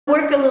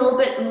work a little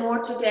bit more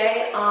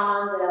today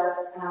on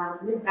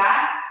the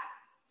mid-back.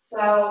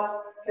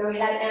 So go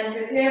ahead and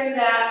prepare for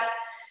that.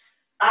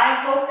 I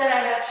hope that I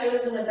have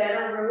chosen a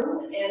better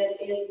room and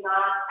it is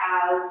not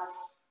as,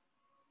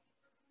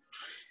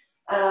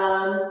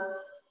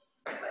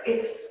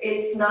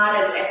 it's not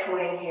as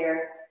echoing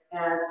here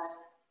as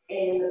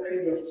in the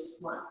previous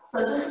one.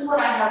 So this is what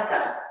I have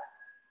done.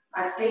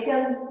 I've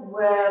taken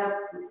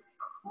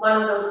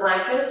one of those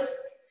blankets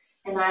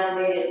and I've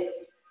made it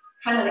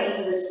kind of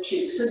into this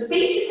tube. So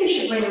basically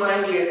should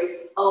remind you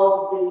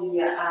of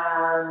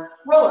the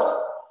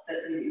roller that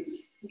we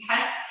use,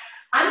 okay?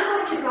 I'm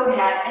going to go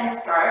ahead and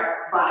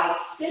start by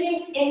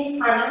sitting in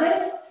front of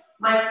it.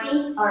 My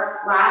feet are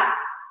flat.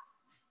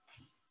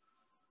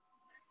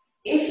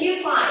 If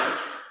you find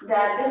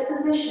that this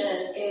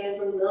position is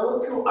a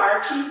little too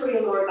archy for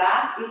your lower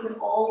back, you can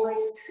always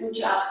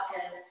scooch up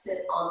and sit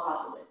on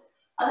top of it.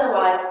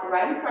 Otherwise,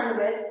 right in front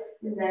of it,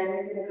 and then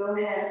you're going to go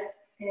ahead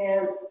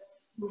and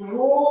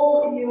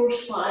roll your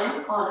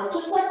spine on it,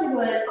 just like you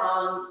would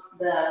on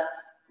the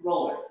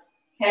roller,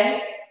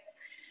 okay?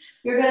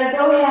 You're going to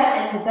go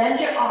ahead and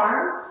bend your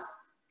arms.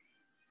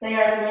 They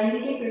are at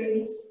 90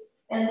 degrees,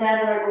 and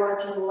then we're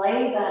going to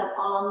lay them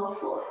on the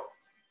floor.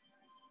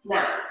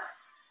 Now,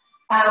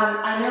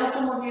 I know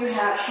some of you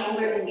have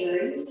shoulder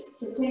injuries,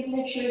 so please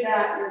make sure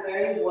that you're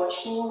very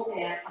watchful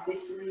and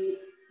obviously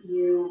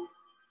you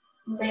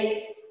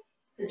make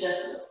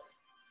adjustments.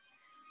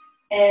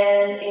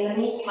 And in the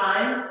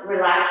meantime,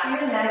 relax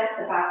your neck,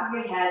 the back of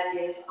your head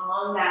is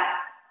on that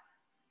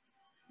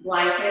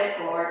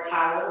blanket or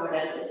towel,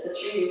 whatever it is that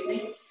you're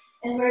using.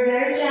 And we're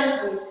very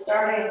gently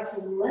starting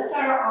to lift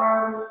our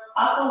arms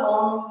up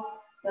along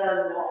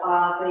the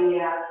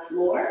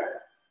floor.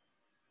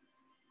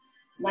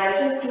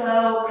 Nice and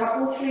slow, a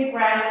couple of 3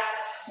 breaths,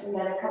 and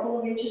then a couple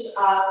of reaches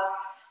up.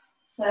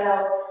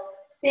 So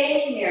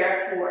stay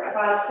here for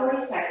about 40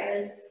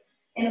 seconds.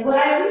 And what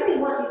I really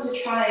want you to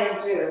try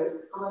and do,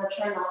 I'm going to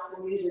turn off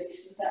the music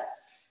so that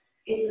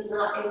it does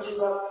not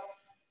interrupt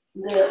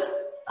the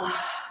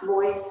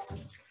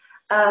voice.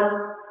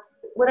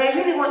 What I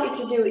really want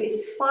you to do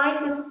is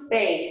find the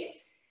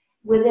space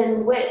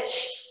within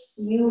which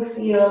you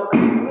feel a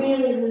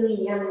really,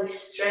 really yummy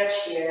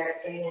stretch here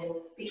in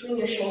between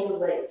your shoulder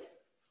blades.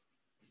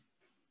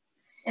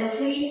 And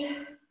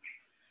please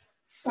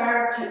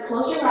start to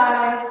close your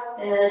eyes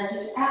and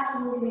just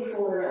absolutely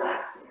fully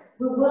relax here.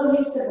 We will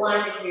use the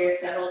blanket here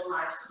several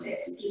times today,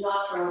 so do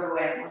not throw it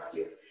away once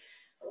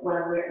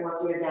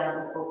we're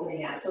done with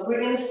opening up. So we're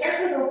going to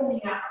start with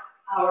opening up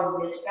our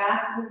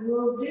mid-back. We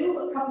will do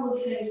a couple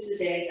of things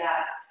today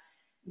that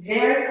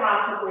very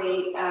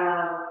possibly,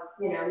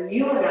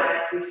 you and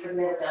I, at least, have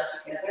never done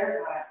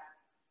together, but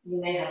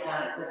you may have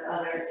done it with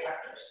other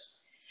instructors.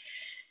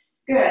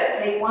 Good.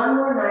 Take one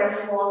more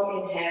nice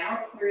long inhale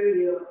through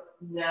your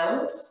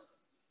nose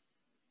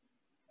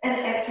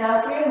and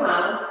exhale through your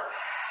mouth.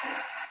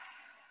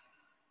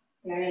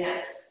 Very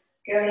nice.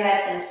 Go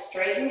ahead and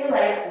straighten your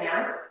legs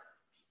now.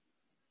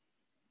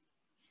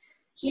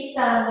 Keep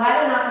them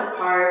wide enough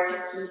apart to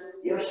keep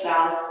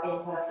yourselves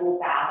into full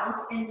balance.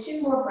 And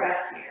 2 more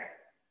breaths here,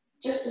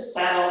 just to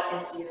settle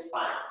into your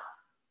spine.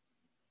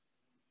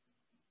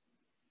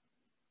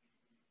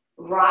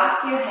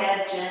 Rock your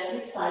head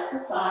gently side to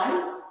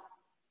side.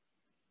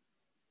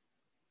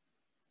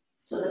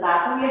 So the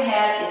back of your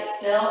head is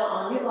still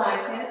on your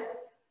blanket.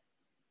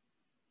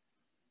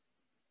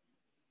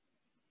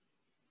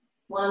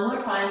 One more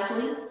time,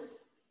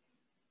 please.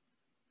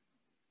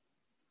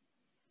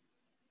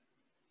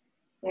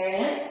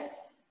 Very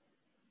nice.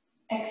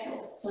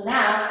 Excellent. So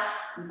now,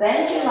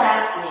 bend your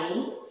left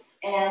knee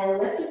and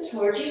lift it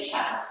towards your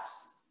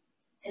chest.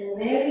 And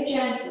very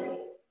gently,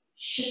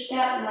 shift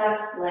that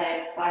left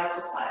leg side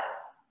to side.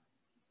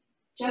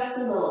 Just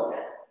a little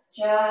bit.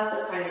 Just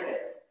a tiny bit.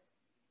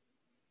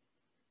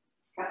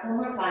 Couple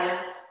more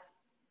times.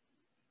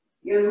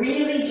 You're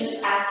really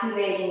just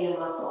activating your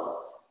muscles,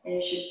 and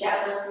you should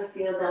definitely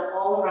feel them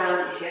all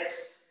around your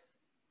hips.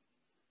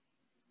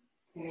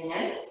 Very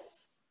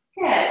nice.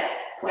 Good.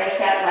 Place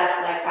that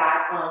left leg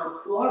back on the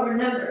floor.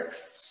 Remember,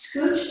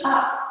 scooch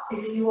up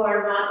if you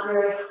are not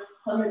very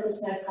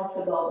 100%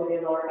 comfortable with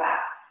your lower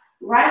back.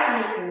 Right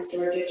knee comes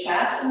towards your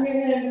chest, and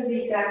you're going to do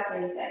the exact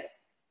same thing.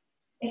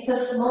 It's a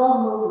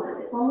small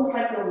movement. It's almost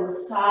like you're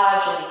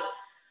massaging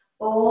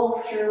all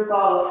through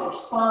both your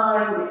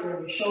spine, between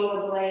your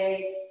shoulder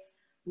blades,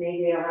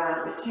 maybe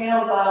around your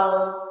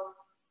tailbone.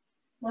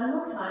 One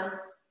more time.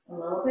 A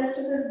little bit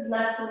to the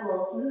left, a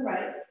little to the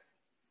right.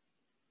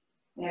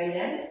 Very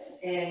nice.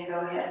 And go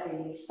ahead and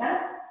release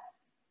that.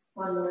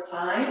 One more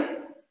time.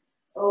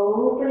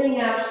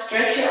 Opening up,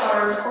 stretch your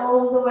arms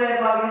all the way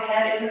above your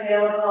head if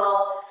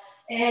available.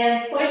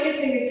 And point your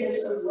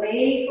fingertips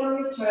away from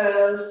your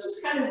toes,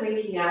 just kind of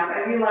waking up.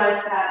 I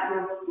realize that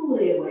you're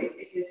fully awake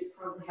because you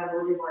probably have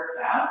already worked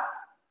out.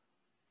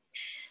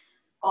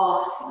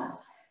 Awesome.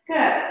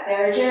 Good.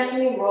 Very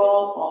gently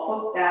roll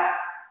off of that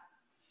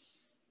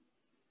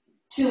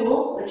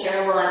tool,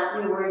 whichever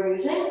one you were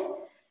using,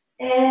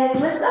 and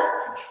lift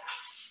up.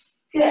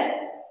 Good.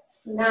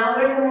 So now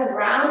we're going to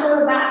round and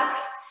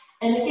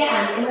And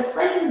again, in a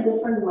slightly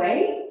different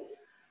way.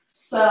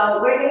 So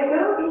we're going to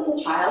go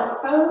into child's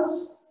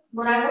pose.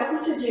 What I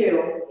want you to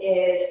do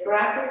is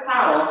grab this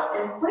towel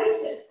and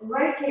place it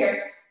right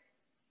here,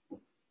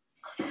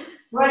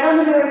 right on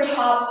the very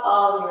top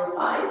of your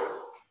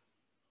thighs.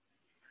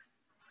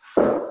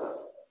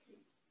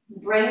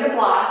 Bring the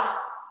block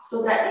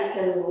so that you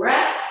can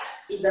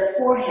rest the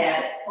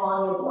forehead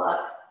on your block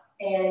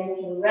and you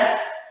can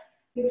rest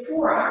your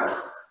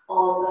forearms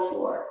on the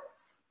floor.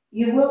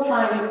 You will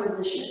find your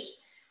position.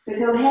 So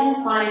go ahead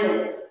and find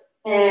it.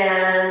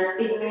 And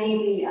it may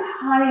be a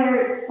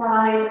higher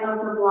side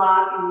of the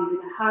block, it may be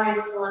the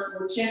highest one,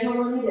 whichever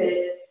one it is.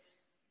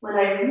 What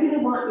I really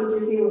want you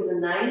to feel is a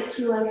nice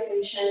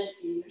relaxation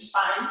in your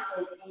spine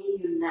and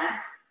in your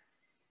neck.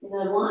 And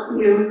I want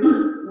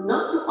you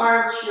not to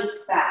arch your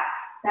back.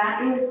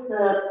 That is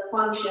the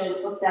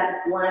function of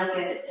that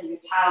blanket and your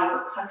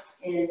towel tucked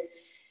in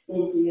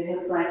into your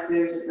hip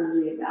flexors and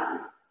under your belly.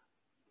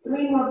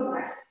 3 more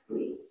breaths,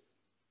 please.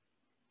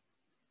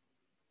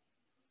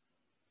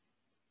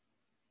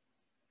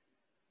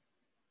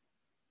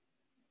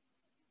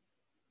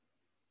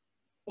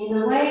 In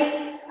a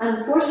way,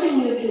 I'm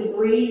forcing you to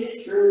breathe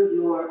through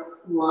your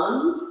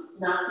lungs,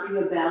 not through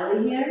your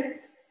belly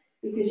here,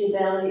 because your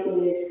belly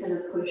is kind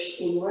of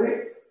pushed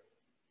inward.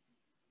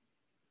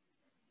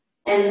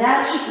 And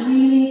that should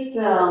really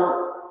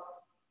fill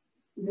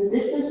the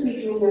distance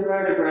between the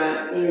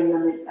vertebra and the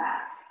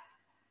mid-back.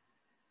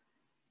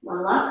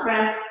 One last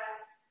breath.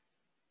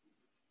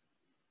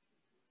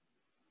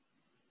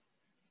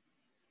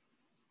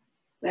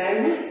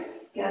 Very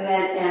nice. Go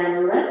ahead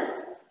and lift.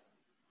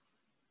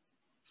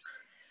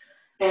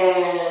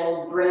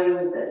 And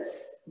bring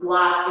this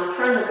block in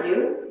front of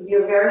you.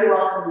 You're very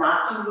welcome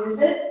not to use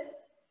it.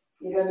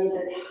 You don't need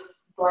the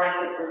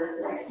blanket for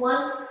this next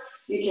one.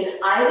 You can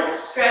either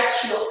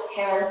stretch your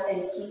hands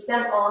and keep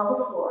them on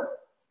the floor,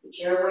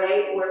 whichever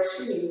way works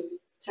for you.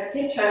 Tuck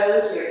your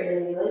toes, you're in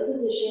a kneeling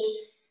position.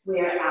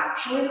 We are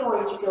actually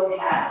going to go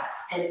ahead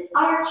and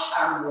arch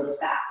our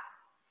mid-back.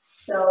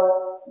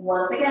 So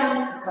once again,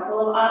 a couple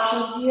of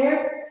options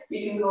here.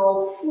 You can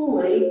go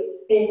fully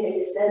into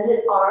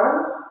extended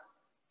arms.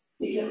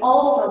 You can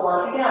also,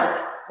 once again,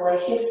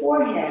 place your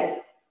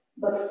forehead,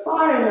 but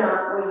far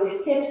enough where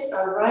your hips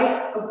are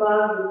right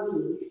above your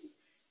knees,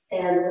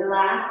 and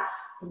relax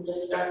and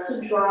just start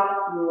to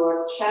drop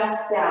your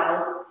chest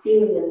down,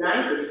 feeling a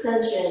nice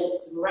extension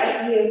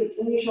right here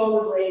between your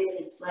shoulder blades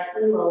and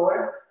slightly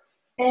lower.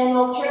 And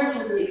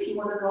alternatively, if you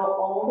want to go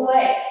all the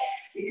way,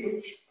 you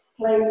can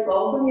place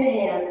both of your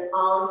hands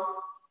on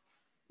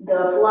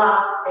the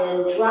block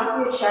and drop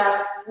your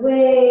chest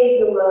way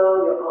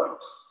below your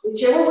arms.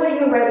 Whichever way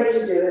you're ready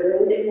to do it,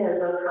 really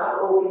depends on how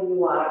open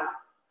you are.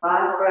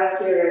 5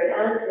 breaths here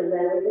again, and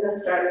then we're going to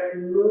start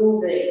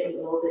moving a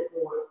little bit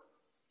more.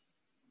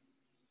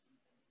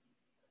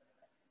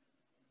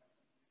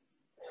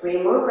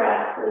 3 more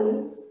breaths,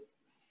 please.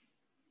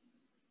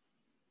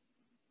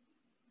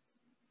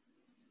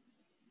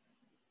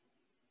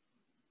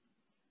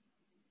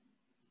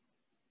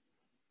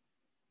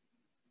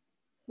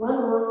 One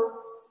more.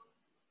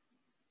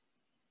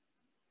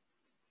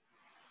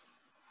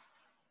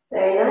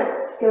 Very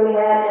nice. Go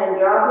ahead and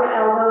drop your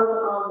elbows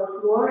on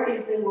the floor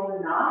if they were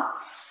not.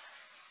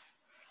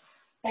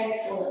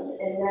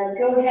 Excellent. And then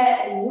go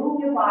ahead and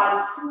move your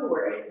body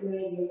forward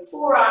with your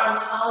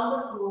forearms on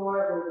the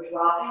floor. We're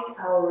dropping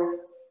our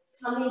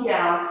tummy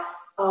down.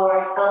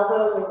 Our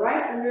elbows are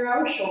right under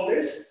our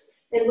shoulders.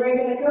 And we're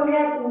going to go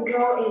ahead and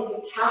go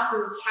into cat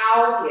and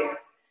cow here.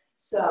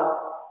 So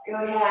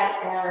go ahead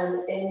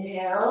and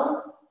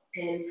inhale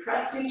and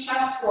press your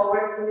chest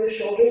forward, pull your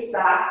shoulders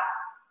back.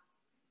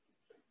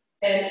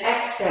 And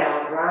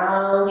exhale,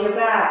 round your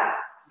back.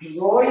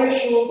 Draw your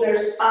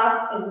shoulders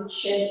up and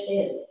chin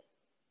in.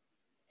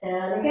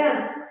 And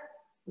again,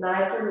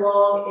 nice and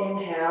long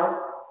inhale,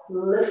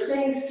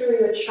 lifting through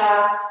your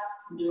chest,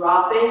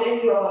 dropping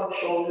and drawing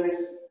shoulders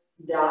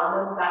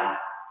down and back.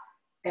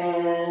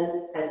 And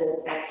as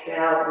an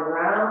exhale,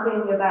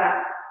 rounding your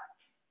back.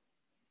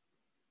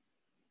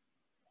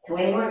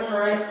 20 more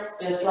times,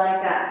 just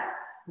like that.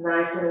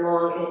 Nice and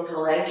long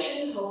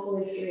inhalation,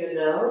 hopefully through your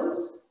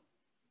nose.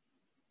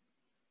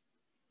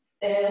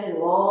 And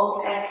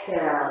long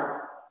exhale.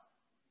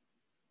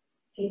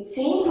 It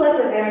seems like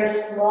a very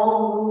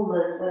small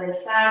movement, but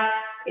in fact,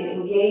 it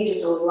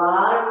engages a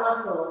lot of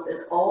muscles,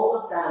 and all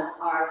of them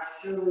are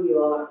through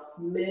your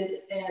mid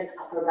and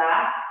upper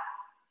back.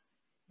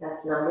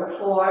 That's number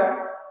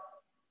 4.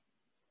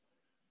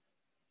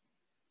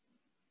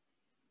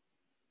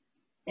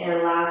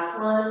 And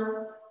last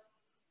one.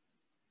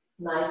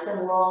 Nice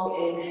and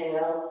long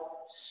inhale.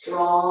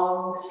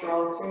 Strong,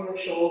 strong through your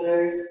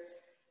shoulders.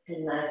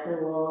 And nice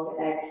and long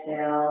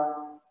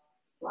exhale.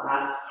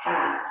 Last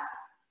cat.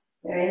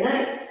 Very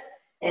nice.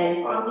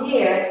 And from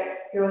here,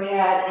 go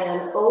ahead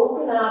and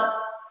open up,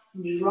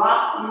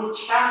 drop your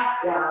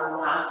chest down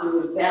now so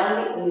your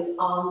belly is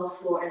on the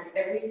floor and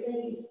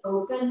everything is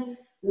open.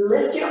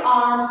 Lift your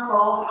arms,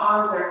 both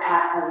arms are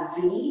at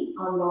a V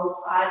on both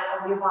sides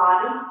of your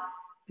body.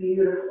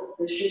 Beautiful.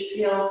 This should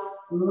feel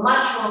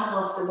much more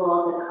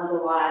comfortable than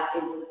otherwise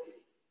it would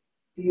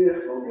be.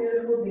 Beautiful,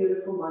 beautiful,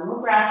 beautiful. One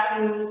more breath,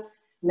 please.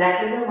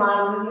 Neck is in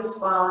line with your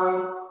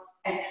spine.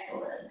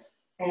 Excellent.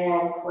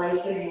 And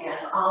place your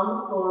hands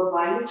on the floor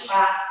by your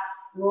chest.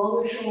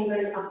 Roll your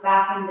shoulders up,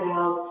 back, and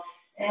down.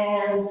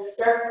 And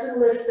start to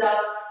lift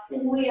up.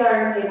 And we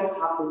are in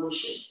tabletop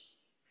position.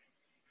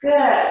 Good.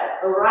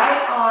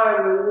 Right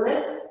arm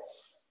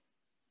lifts.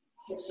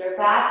 Hips are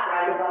back,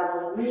 right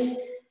above the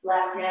knee.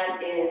 Left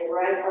hand is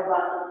right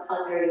above,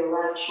 under your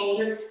left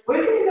shoulder.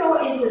 We're going to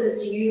go into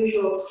this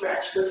usual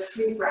stretch with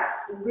 3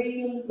 breaths.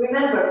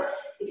 Remember,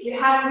 if you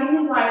have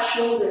really wide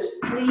shoulders,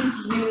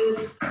 please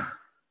use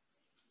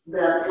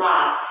the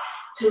block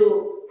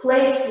to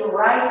place the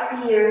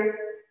right ear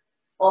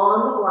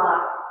on the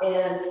block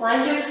and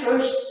find your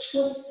first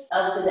twist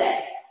of the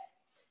day.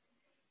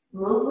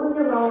 Move with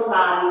your lower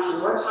body 2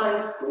 more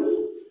times,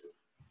 please.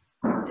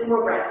 2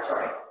 more breaths,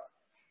 sorry.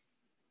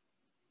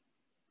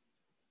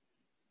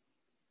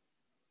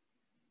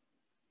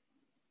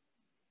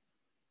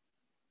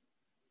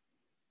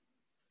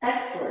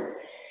 Excellent.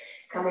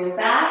 Coming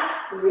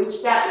back,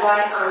 reach that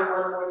right arm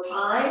one more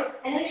time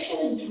and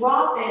actually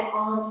drop it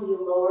onto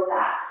your lower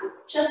back for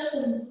just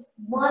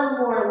one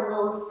more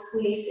little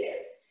squeeze here.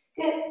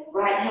 Good.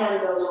 Right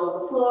hand goes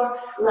on the floor,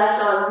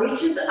 left arm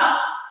reaches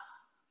up,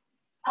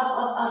 up,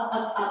 up, up,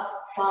 up, up.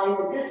 Find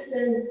the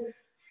distance,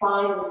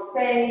 find the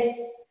space.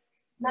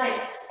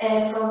 Nice.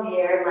 And from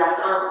here,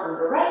 left arm on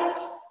the right.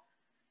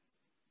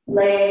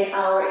 Laying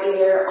our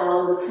ear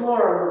on the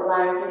floor, on the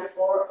blanket,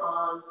 or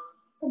on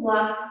the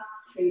block.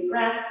 3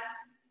 breaths.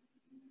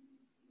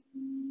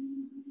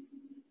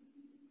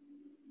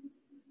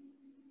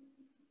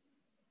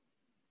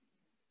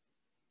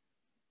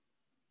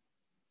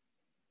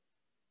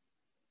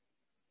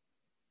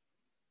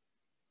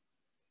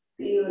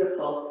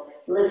 Beautiful.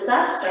 Lift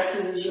up, start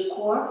to use your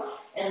core.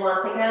 And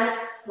once again,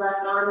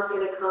 left arm is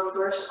going to come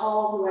first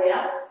all the way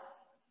up.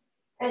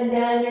 And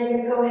then you're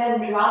going to go ahead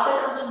and drop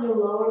it onto your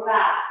lower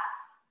back.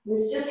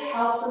 This just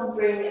helps us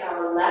bring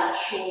our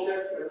left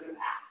shoulder further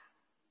back.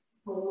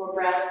 One more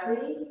breath,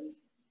 please.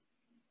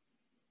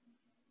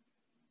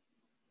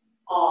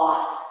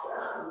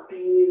 Awesome.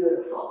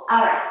 Beautiful.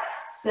 All right.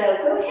 So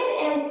go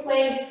ahead and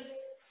place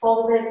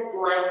folded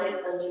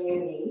blanket under your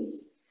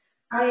knees.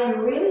 I am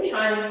really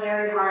trying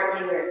very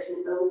hard here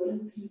to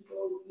open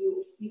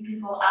you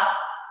people up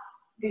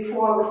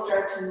before we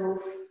start to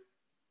move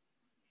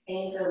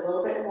into a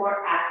little bit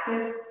more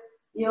active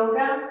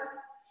yoga.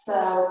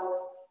 So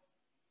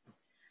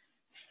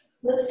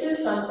let's do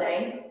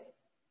something.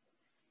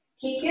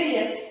 Keep your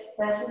hips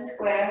nice and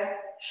square,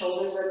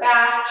 shoulders are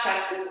back,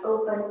 chest is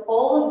open.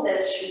 All of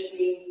this should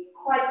be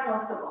quite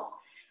comfortable.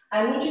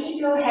 I need you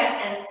to go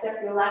ahead and step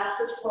your left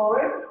foot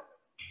forward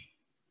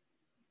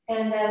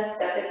and then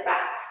step it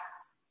back.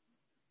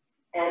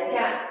 And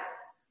again,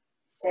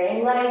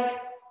 same leg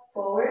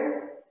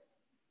forward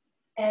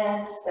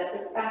and step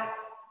it back.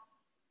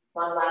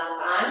 One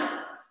last time.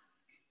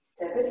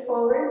 Step it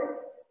forward,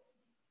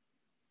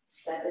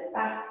 step it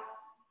back.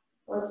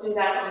 Let's do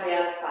that on the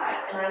other side.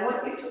 And I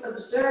want you to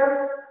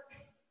observe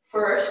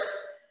first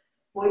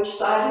which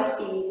side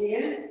is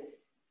easier,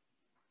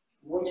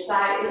 which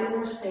side is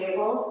more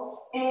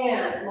stable,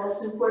 and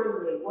most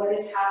importantly, what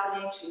is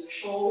happening to your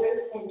shoulders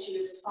and to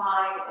your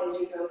spine as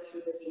you go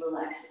through this little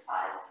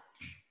exercise.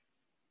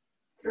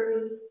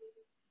 3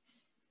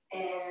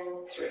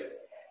 and 3.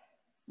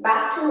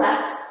 Back to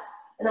left,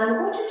 and I'm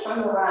going to turn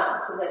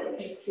around so that you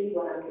can see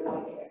what I'm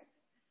doing here.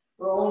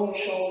 Rolling your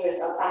shoulders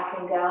up, back,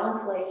 and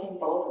down, placing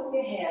both of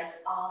your hands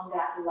on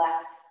that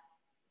left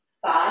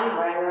thigh,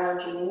 right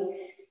around your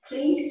knee.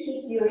 Please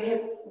keep your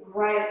hip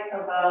right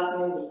above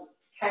your knee,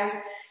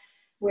 okay?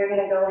 We're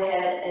going to go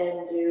ahead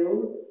and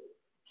do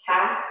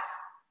cat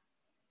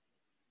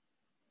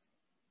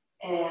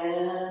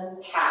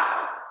and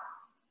cow.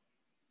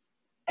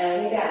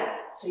 And again,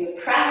 so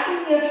you're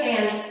pressing your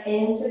hands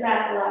into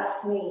that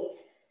left knee,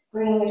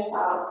 bringing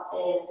yourselves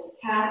into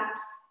cat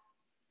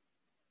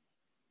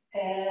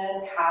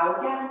and cow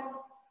again.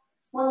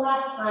 One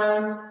last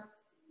time,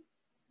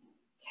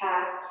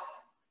 cat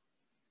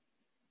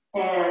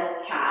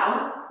and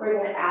cow. We're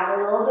going to add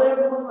a little bit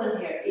of movement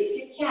here. If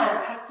you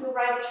can, tuck your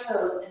right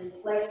toes and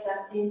place them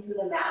into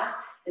the mat.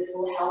 This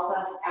will help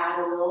us add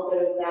a little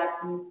bit of that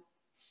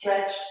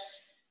stretch.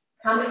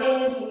 Come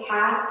into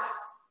cat.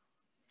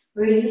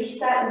 Release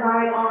that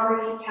right arm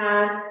if you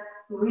can.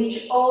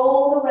 Reach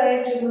all the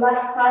way to the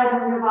left side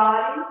of your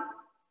body.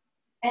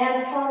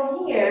 And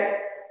from here,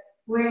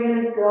 we're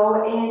going to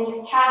go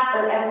into cat,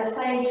 but at the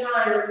same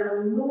time, we're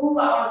going to move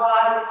our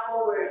body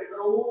forward,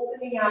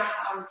 opening up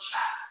our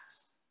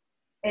chest.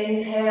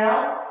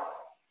 Inhale,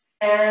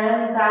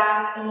 and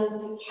back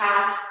into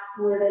cat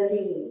with a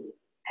D.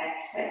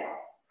 Exhale.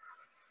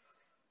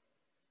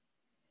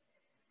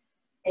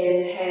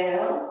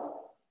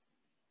 Inhale,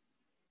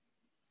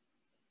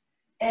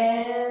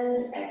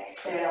 and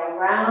exhale.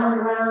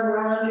 Round, round,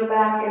 round your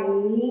back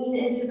and lean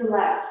into the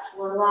left.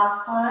 One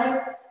last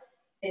time.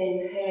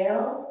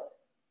 Inhale.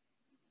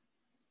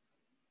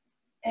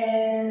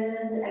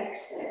 And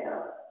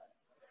exhale.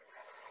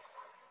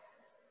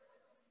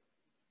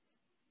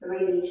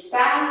 Release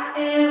that,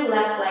 and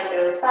left leg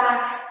goes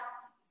back,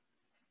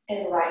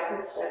 and right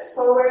foot steps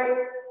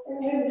forward.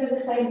 And you're gonna do the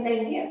same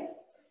thing here.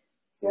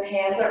 Your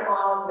hands are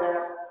on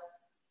the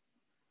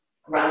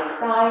right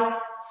thigh.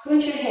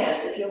 Switch your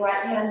hands. If your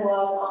right hand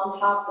was on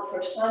top the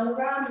first time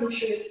around, make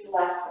sure it's the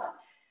left one.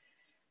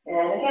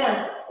 And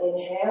again,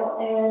 inhale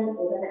and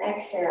with an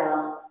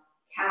exhale,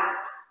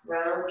 cat,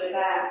 round your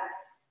back.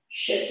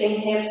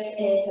 Shifting hips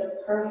into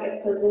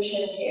perfect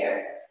position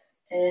here.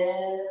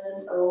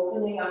 And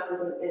opening up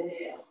with an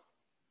inhale.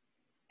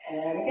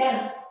 And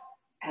again,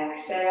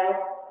 exhale.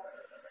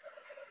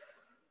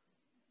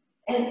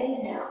 And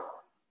inhale.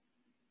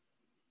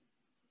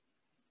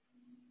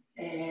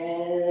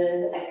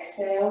 And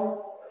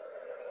exhale.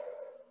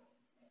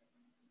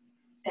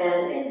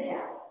 And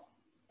inhale.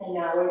 And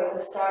now we're going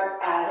to start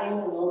adding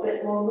a little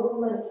bit more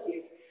movement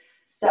here.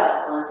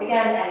 So once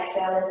again,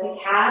 exhale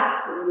into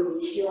cat.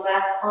 Release your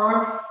left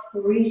arm.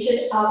 Reach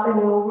it up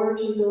and over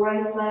to the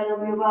right side of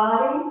your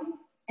body.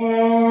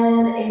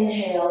 And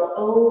inhale,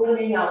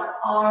 opening up.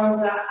 Arms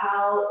are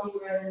out.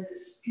 You're in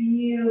this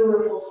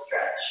beautiful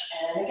stretch.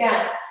 And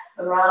again,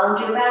 around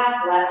your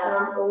back. Left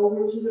arm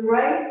over to the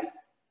right.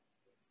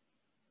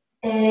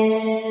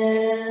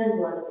 And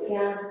once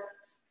again,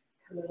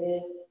 coming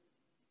in.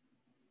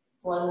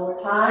 One more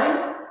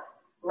time.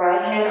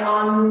 Right hand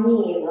on your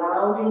knee,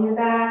 rounding your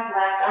back,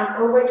 left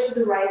arm over to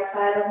the right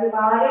side of your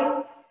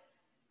body.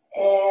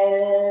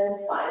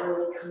 And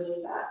finally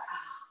coming back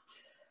out.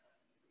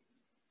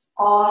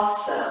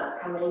 Awesome.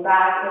 Coming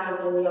back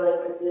into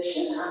kneeling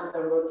position. I'm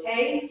going to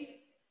rotate.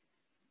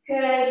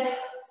 Good.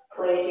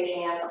 Place your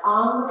hands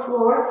on the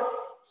floor.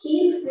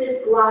 Keep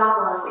this block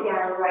once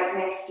again right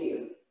next to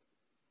you.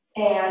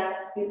 And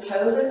your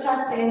toes are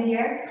tucked in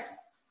here.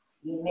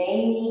 You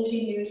may need to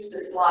use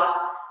this block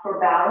for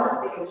balance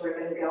because we're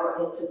going to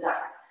go into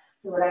duck.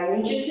 So what I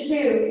need you to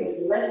do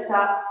is lift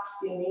up.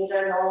 Your knees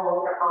are no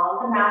longer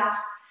on the mat.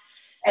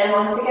 And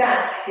once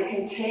again, you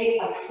can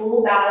take a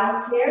full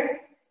balance here,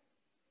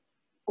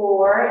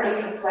 or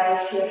you can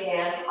place your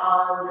hands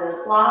on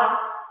the block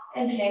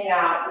and hang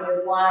out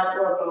with one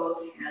or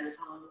both hands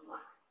on the block.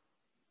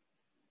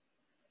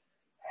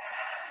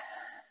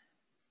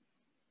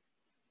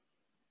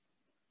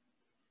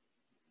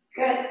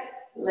 Good.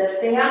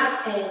 Lifting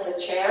up into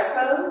chair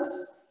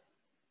pose.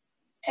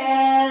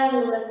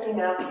 And lifting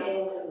up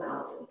into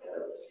mountain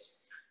pose.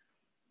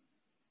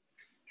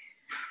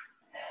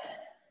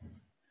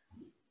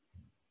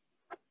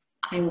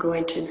 I'm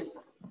going to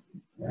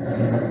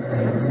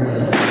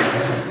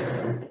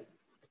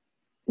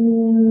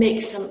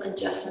make some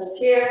adjustments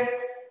here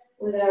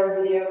with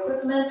our video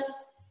equipment.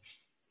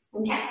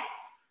 Okay.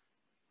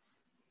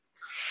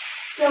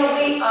 So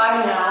we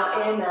are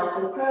now in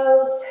mountain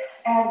pose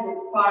at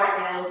the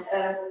far end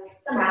of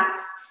the mat.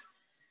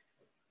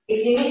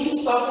 If you need to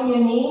soften your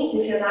knees,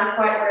 if you're not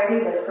quite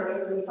ready, that's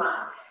perfectly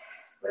fine.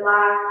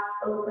 Relax,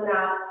 open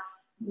up,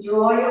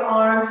 draw your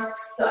arms.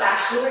 So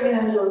actually we're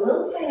going to do a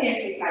little tiny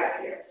exercise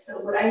here.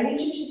 So what I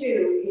need you to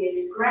do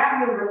is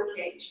grab your rib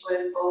cage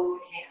with both your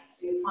hands.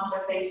 So your palms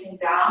are facing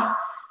down.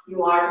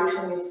 You are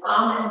between your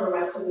thumb and the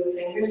rest of your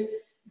fingers,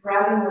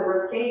 grabbing the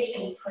rib cage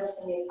and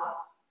pressing it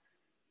up.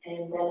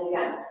 And then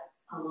again,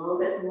 a little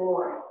bit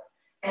more.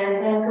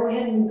 And then go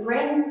ahead and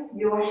bring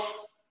your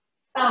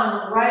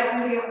thumb right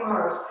under your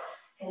arms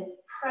and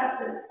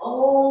press it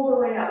all the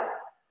way up.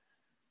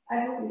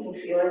 I hope you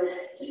can feel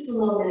it. Just a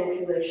little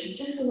manipulation,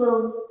 just a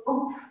little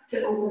oomph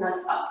to open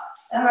us up.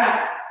 All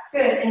right,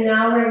 good. And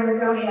now we're going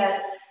to go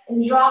ahead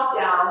and drop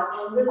down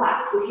and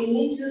relax. If you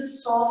need to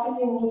soften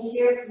your knees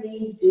here,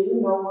 please do.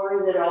 No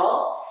worries at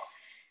all.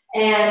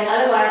 And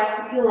otherwise,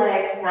 keep your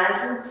legs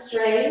nice and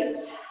straight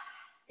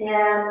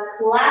and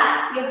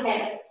clasp your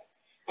hands.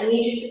 I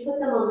need you to put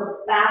them on the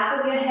back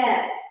of your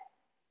head.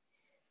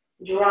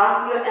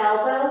 Drop your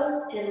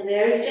elbows and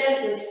very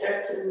gently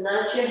start to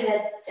nudge your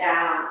head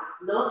down.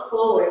 Not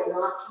forward,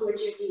 not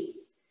towards your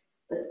knees,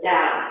 but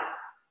down.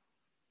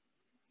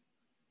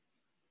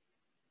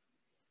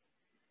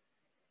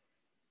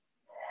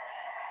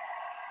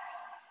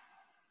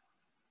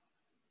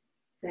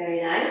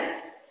 Very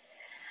nice.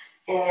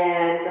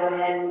 And go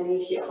ahead and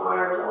release your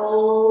arms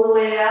all the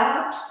way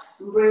out.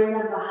 Bring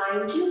them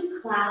behind you,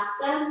 clasp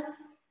them,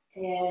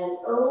 and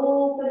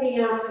opening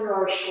out through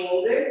our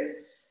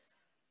shoulders.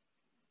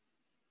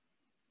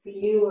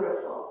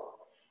 Beautiful.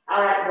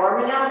 All right,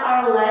 warming up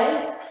our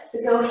legs.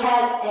 So go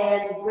ahead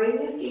and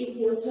bring your feet,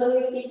 heel toe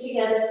your feet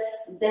together,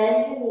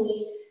 bend your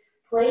knees,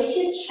 place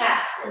your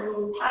chest and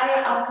the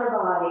entire upper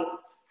body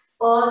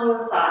on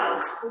your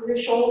thighs, with your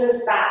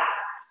shoulders back.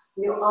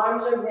 Your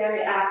arms are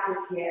very active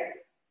here,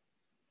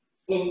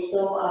 and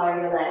so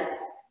are your legs.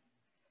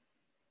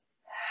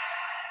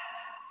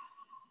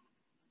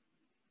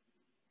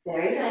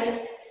 Very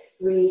nice.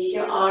 Release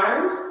your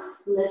arms,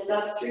 lift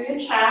up through your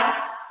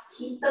chest.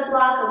 Keep the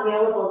block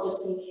available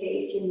just in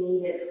case you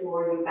need it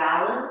for your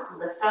balance.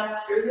 Lift up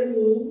through your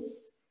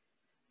knees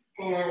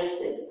and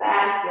sit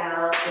back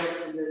down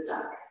into your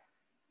duck.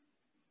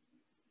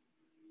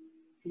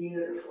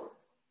 Beautiful.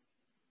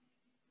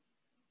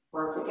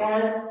 Once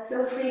again,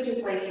 feel free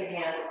to place your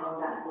hands on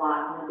that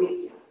block, no big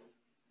deal.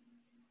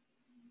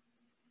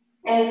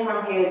 And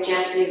from here,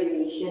 gently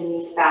release your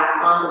knees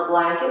back on the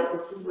blanket.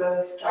 This is where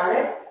we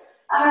started.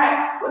 All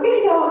right, we're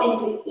going to go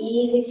into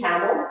easy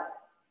camel.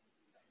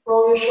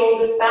 Roll your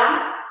shoulders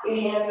back, your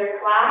hands are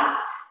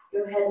clasped.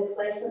 Go ahead and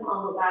place them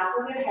on the back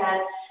of your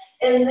head.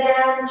 And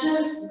then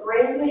just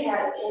bring your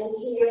head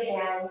into your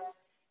hands.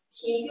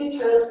 Keep your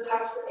toes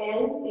tucked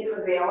in if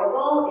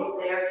available.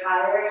 If they're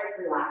tired,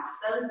 relax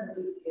them, no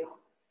big deal.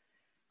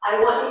 I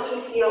want you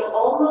to feel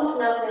almost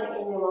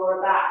nothing in your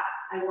lower back.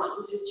 I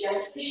want you to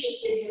gently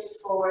shift your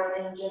hips forward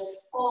and just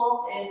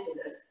fall into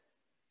this.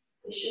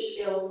 It should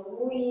feel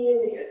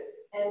really good.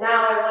 And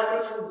now I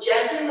want you to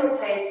gently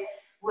rotate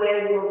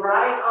with your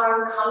right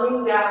arm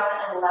coming down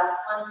and left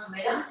arm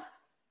coming up.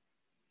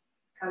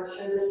 Come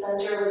through the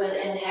center with an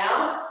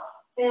inhale.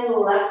 And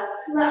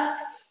left,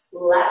 left,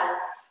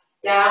 left,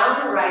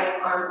 down, right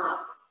arm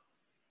up.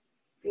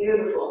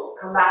 Beautiful.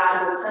 Come back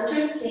to the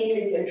center. See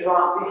if you can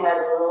drop your head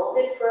a little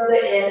bit further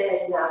in,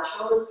 as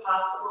natural as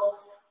possible.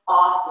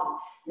 Awesome.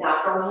 Now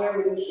from here,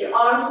 release your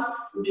arms.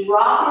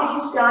 Drop your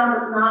hips down,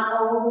 but not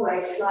all the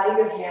way. Slide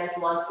your hands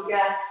once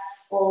again,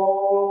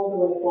 all the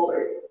way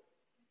forward.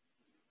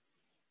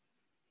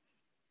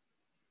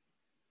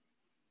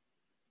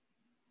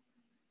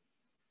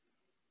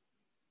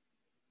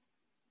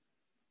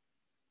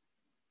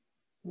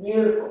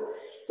 Beautiful.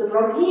 So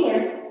from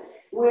here,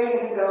 we're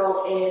going to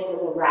go into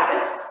the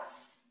rabbit.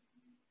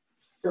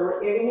 So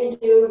what you're going to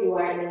do, you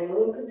are in a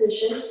kneeling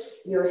position.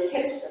 Your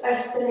hips are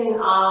sitting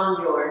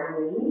on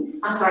your knees.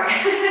 I'm sorry,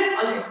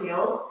 on your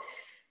heels.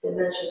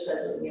 Dementia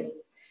settling in.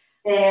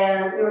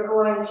 And you're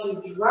going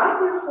to drop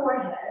your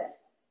forehead.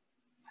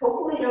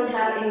 Hopefully you don't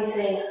have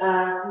anything,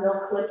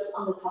 no clips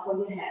on the top of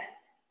your head.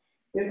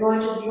 You're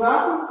going to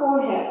drop your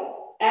forehead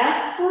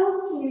as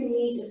close to your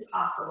knees as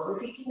possible.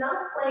 If you cannot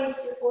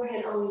place your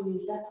forehead on your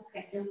knees, that's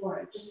okay, don't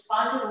worry. Just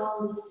find a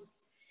long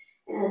distance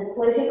and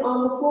place it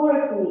on the floor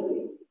if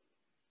needed.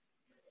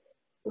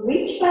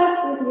 Reach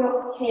back with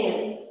your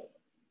hands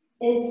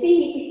and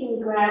see if you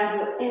can grab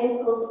your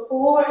ankles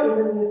or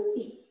even your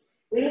feet.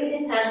 Really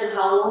depends on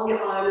how long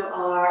your arms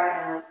are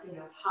and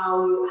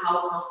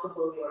how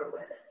comfortable you are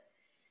with it.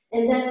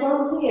 And then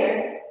from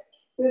here,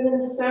 we're going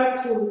to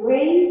start to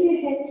raise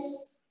your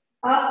hips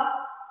up.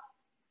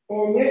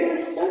 And you're going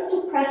to start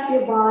to press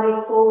your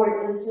body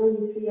forward until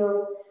you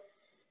feel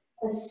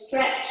a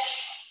stretch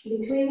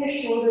between your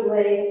shoulder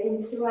blades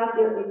and throughout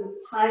your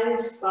entire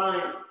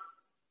spine.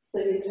 So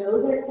your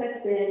toes are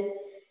tucked in,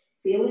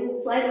 feeling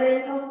slightly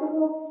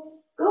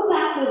uncomfortable. Go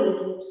back with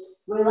your hips,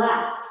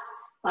 relax,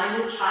 find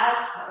your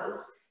child's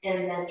pose,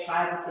 and then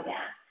try this again.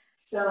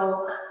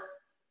 So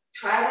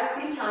try it a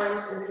few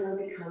times until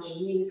it becomes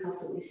really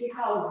comfortable. You see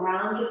how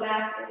round your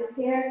back is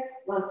here?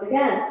 Once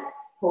again.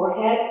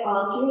 Forehead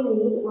onto your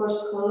knees or as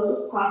close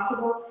as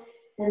possible,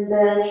 and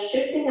then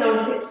shifting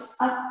our hips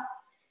up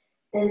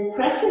and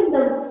pressing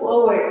them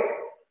forward.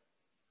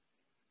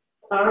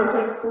 Arms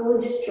are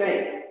fully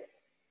straight,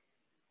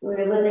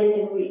 wherever they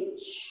can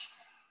reach.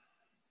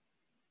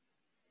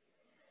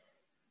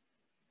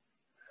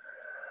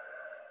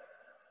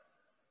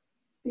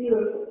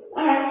 Beautiful.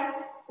 All right,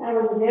 that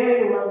was a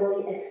very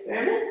lovely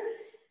experiment.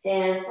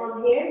 And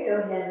from here,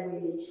 go ahead and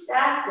release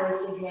that.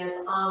 Place your hands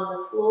on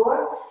the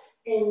floor.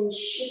 And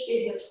shift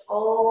your hips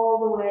all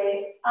the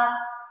way up,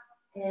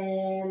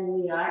 and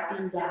we are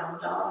in down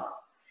dog.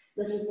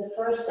 This is the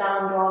first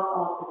down dog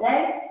of the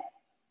day.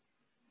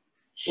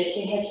 Shift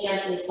your hips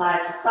gently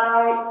side to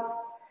side.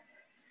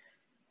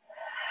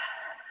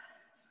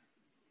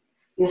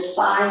 Your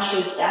spine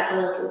should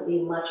definitely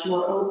be much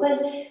more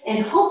open,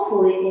 and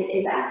hopefully it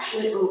is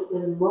actually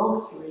open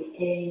mostly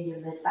in your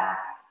mid-back.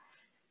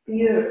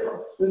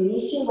 Beautiful.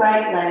 Release your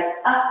right leg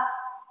up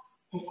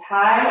as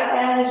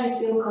high as you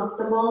feel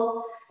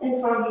comfortable. And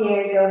from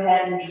here, go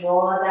ahead and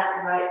draw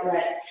that right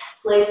leg,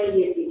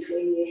 placing it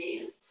between your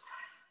hands.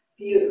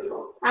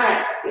 Beautiful. All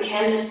right, your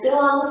hands are still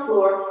on the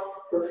floor.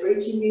 Feel free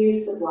to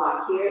use the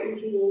block here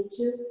if you need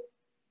to.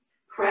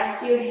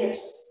 Press your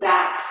hips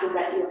back so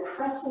that you're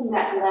pressing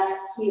that left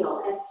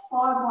heel as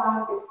far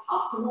back as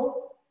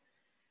possible.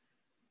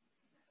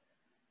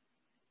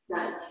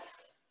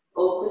 Nice.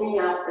 Opening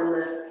up the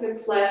left hip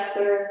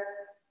flexor.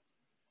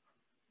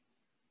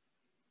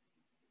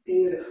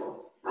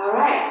 Beautiful. All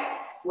right.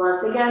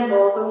 Once again,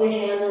 both of your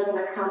hands are going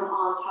to come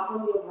on top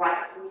of your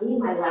right knee.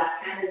 My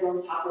left hand is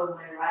on top of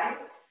my right.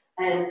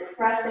 I'm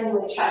pressing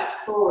my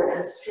chest forward.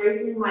 I'm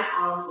straightening my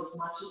arms as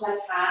much as I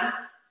can.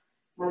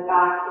 My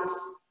back is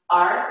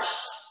arched.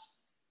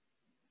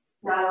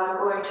 Now I'm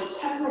going to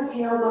tuck my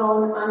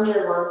tailbone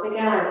under once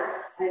again.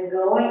 I'm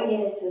going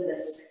into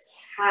this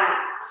cat.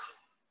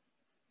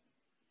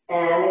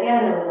 And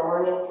again, I'm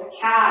going into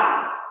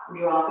cow.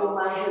 Dropping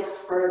my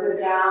hips further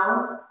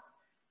down.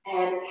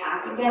 And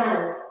cat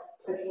again.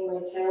 Tucking my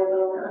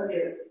tailbone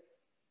under.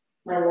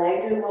 My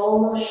legs are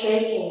almost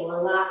shaking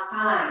one last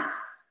time.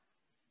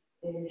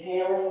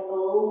 Inhaling,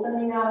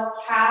 opening up,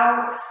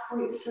 cow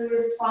through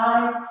your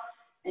spine,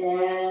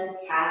 and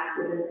cat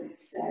with an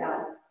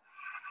exhale.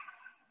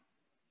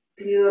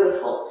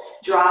 Beautiful.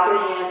 Drop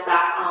your hands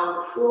back on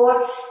the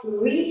floor.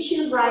 Reach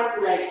your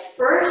right leg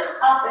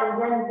first up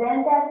and then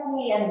bend that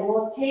knee and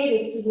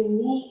rotate it so the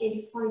knee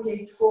is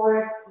pointing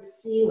toward the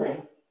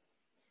ceiling.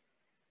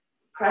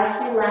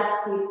 Press your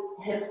left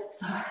hip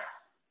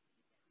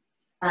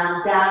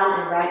down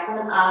and right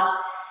one up.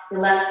 The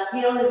left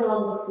heel is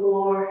on the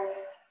floor.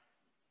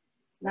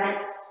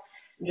 Nice.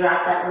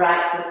 Drop that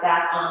right foot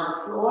back on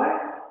the floor.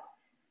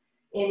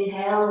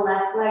 Inhale,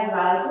 left leg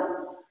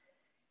rises.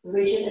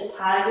 Reach it as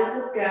high as it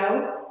would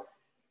go.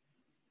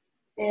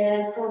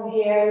 And from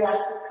here,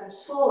 left foot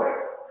comes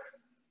forward.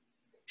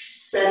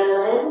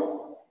 Settle in.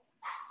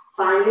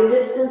 Find your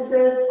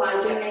distances,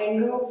 find your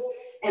angles,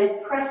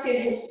 and press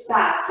your hips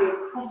back. So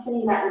you're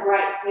pressing that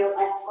right heel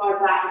as far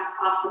back as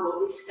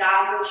possible.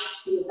 Establish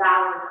your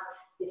balance.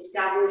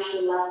 Establish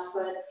your left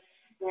foot.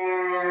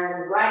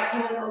 And right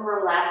hand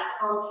over left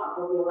on top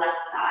of your left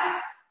thigh.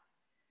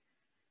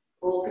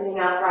 Opening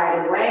up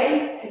right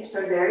away. Hips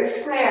are very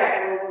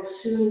square, and we will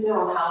soon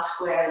know how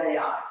square they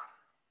are.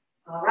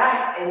 All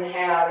right,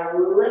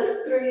 inhale,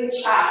 lift through your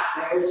chest.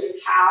 There's your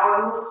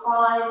power in the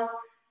spine.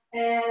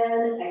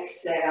 And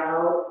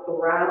exhale,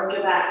 round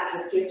your back,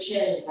 tuck your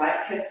chin.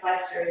 Right hip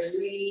flexor is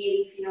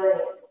really feeling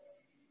it.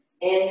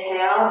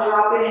 Inhale,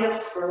 drop your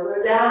hips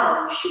further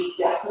down. You should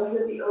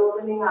definitely be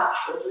opening up,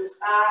 shoulders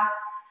back.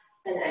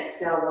 And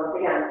exhale, once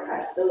again,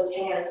 press those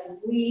hands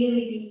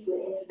really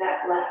deeply into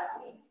that left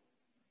knee.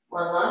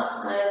 One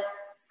last time.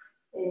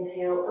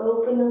 Inhale,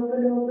 open,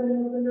 open,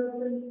 open, open,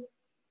 open.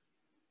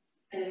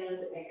 And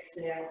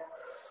exhale.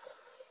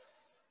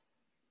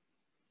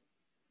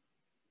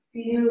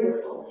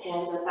 Beautiful.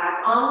 Hands are back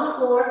on the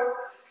floor.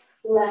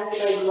 Left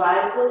leg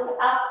rises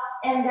up.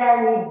 And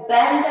then we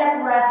bend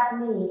that left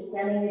knee,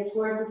 sending it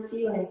toward the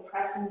ceiling,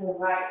 pressing the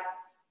right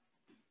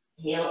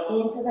heel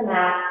into the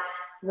mat.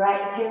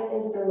 Right hip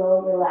is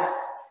below your left.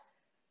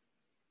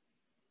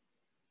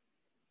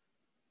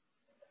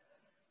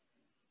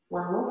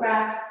 One more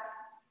breath.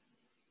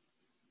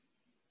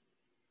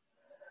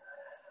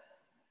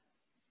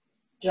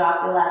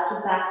 Drop your left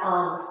foot back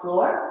on the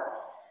floor.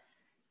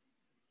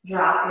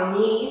 Drop your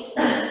knees.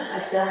 I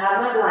still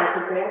have my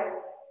blanket there.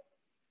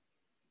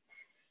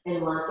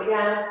 And once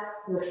again,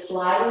 you're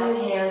sliding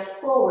your hands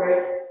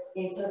forward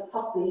into a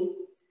puppy.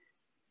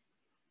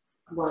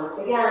 Once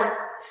again,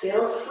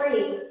 feel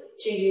free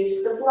to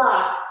use the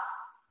block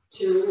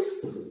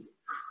to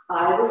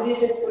either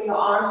use it for your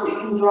arms so you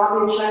can drop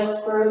your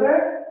chest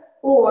further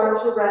or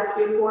to rest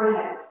your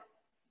forehead.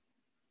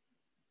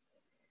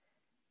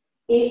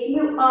 If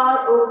you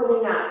are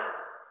opening up,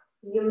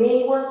 you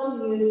may want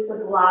to use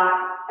the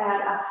block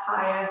at a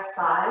higher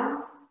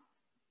side.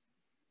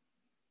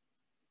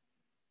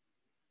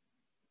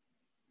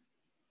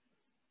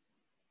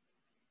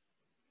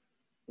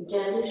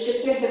 Gently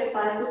shift your hips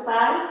side to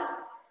side.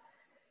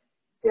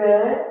 Good,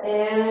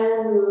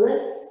 and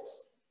lift.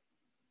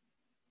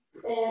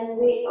 And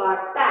we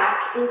are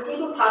back in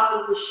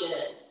tabletop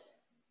position.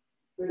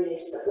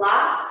 Release the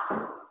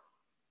block.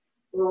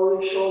 Roll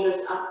your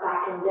shoulders up,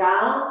 back, and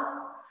down.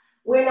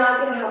 We're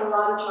not going to have a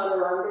lot of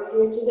chaturangas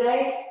here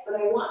today, but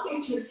I want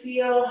you to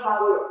feel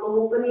how you're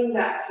opening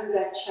that through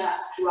that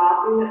chest,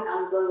 dropping the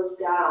elbows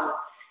down,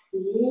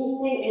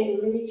 leaning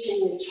and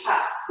reaching your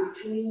chest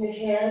between your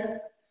hands.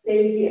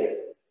 Stay here.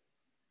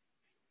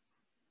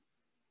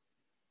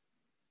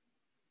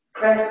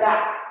 Press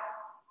back.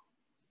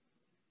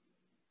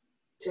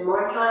 2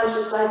 more times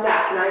just like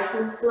that, nice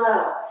and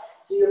slow.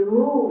 So your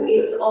move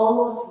is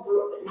almost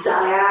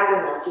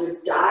diagonal. So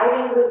you're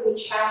diving with your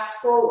chest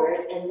forward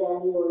and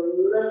then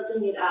you're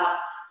lifting it up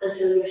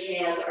until your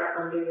hands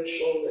are under your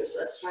shoulders.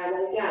 Let's try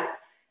that again.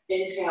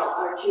 Inhale,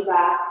 arch your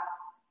back.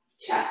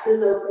 Chest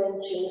is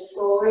open, chin is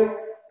forward.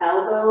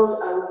 Elbows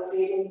are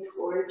rotating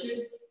towards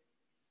you.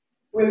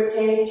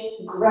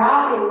 Ribcage,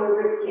 grabbing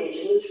your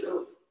ribcage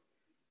literally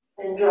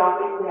and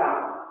dropping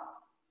down.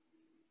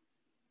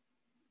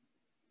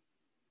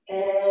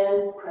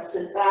 And press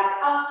it back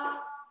up.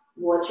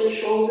 Watch your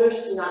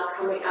shoulders not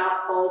coming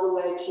out all the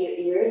way to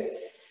your ears.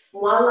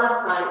 One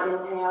last time.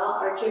 Inhale,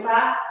 arch your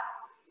back.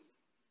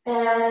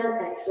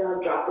 And exhale,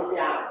 drop it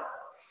down.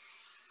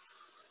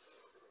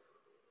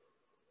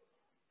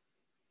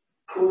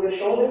 Pull your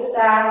shoulders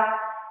back.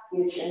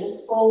 Your chin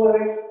is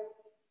forward.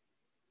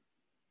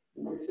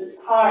 This is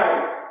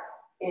hard.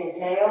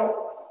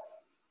 Inhale.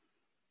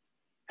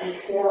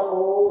 Exhale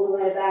all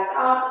the way back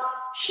up.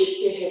 Shift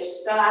your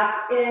hips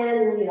back,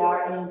 and we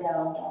are in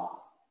down dog.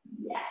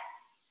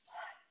 Yes.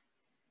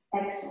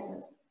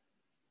 Excellent.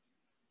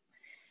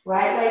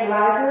 Right leg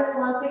rises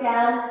once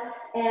again,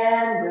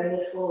 and bring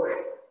it forward.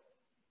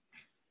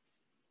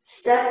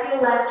 Step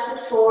your left foot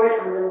forward.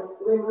 I'm going to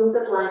remove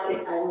the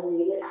blanket. I will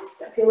leave it.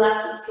 Step your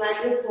left foot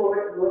slightly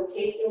forward.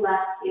 Rotate your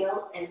left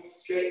heel, and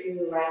straighten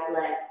your right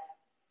leg.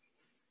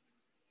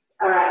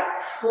 All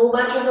right, whole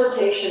bunch of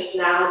rotations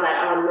now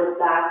that our mid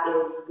back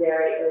is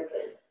very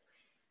open.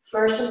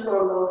 First and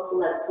foremost,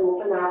 let's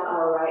open up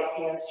our right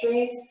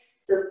hamstrings.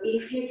 So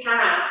if you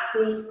can,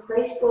 please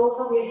place both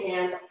of your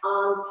hands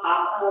on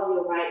top of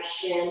your right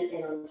shin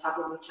and on top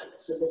of each other.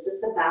 So this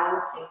is the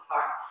balancing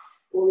part.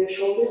 Pull your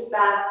shoulders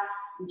back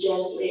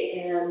gently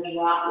and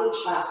drop your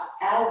chest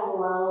as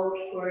low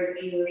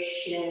towards your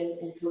shin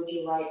and towards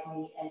your right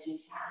knee as you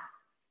can.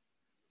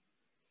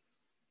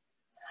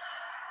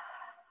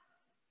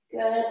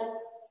 Good.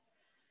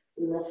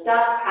 Lift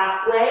up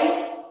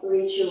halfway.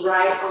 Reach your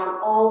right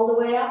arm all the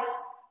way up.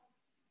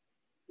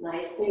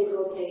 Nice big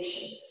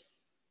rotation.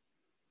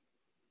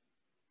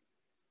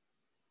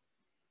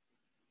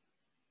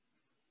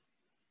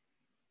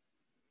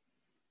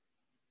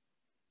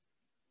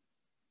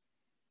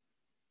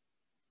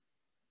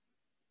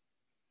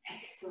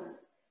 Excellent.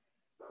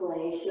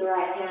 Place your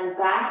right hand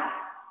back.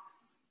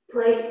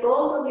 Place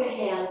both of your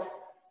hands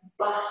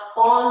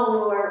on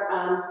your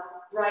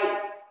right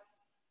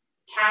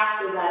calf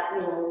so that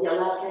your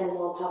left hand is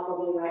on top of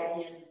your right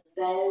hand.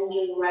 Bend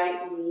your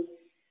right knee.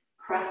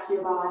 Press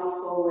your body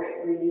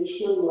forward. Release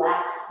your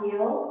left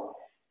heel.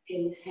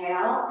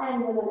 Inhale,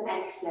 and with an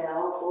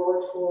exhale,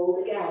 forward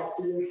fold again.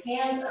 So your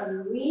hands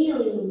are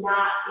really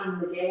not in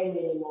the game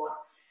anymore.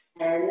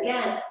 And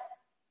again,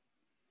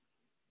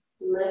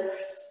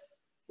 lift,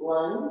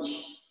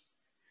 lunge,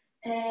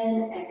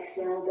 and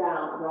exhale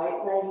down.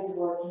 Right leg is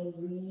working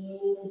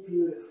really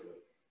beautifully.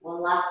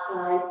 One last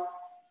time.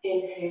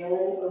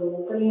 Inhaling,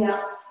 opening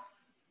up,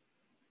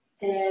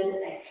 and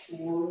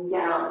exhaling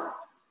down.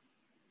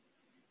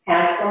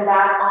 Hands come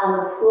back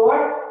on the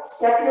floor.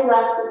 Step your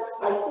left foot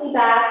slightly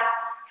back.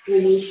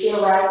 Release your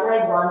right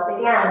leg once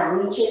again.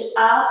 Reach it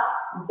up,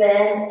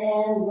 bend,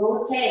 and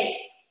rotate.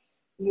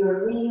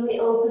 You're really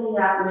opening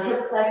up your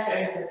hip flexor.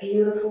 It's a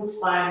beautiful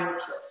spinal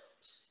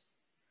twist.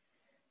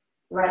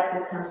 Right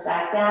foot comes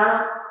back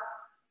down.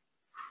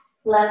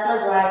 Left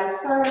leg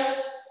rises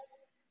first.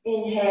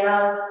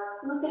 Inhale.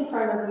 Look in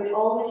front of you. It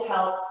always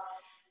helps.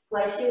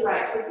 Place your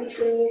right foot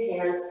between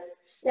your hands.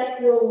 Step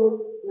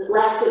your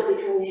left foot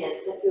between your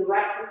hands. Step your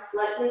right foot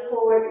slightly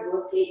forward.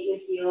 Rotate your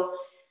heel.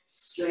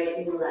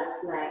 Straighten your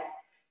left leg.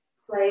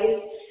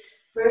 Place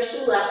first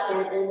your left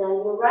hand and then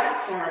your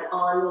right hand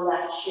on your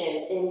left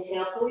shin.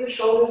 Inhale, pull your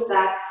shoulders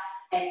back.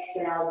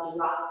 Exhale,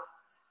 drop.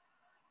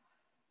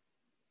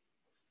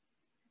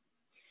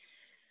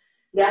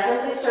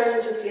 Definitely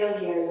starting to feel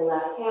here your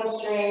left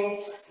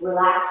hamstrings.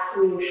 Relax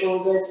through your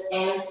shoulders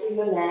and through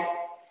your neck.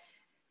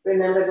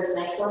 Remember, this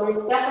next one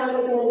is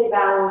definitely going to be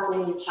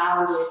balancing and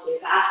challenging. So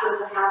if you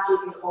absolutely have to,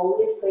 you can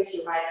always place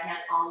your right hand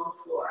on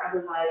the floor.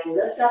 Otherwise,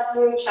 lift up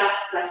through your chest,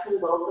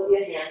 pressing both of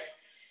your hands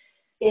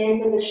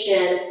into the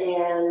shin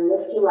and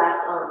lift your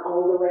left arm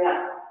all the way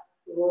up.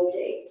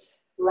 Rotate.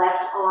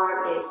 Left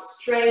arm is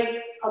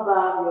straight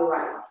above your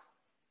right.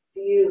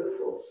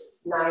 Beautiful,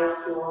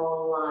 nice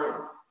long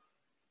line.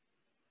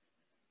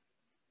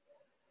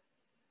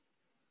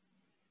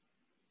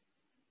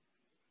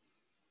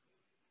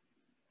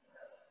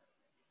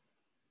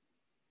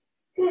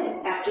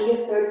 Good. After your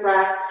third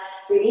breath,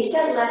 release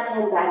that left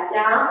hand back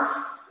down.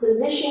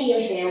 Position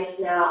your hands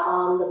now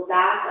on the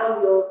back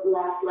of your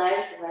left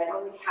leg, so right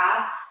on the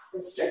calf,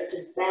 and start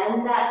to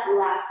bend that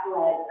left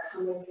leg,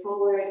 coming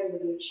forward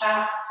with your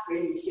chest.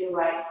 Release your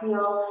right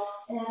heel,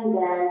 and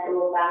then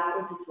go back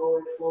into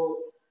forward fold.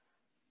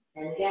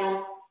 And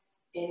again,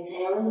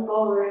 inhaling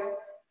forward,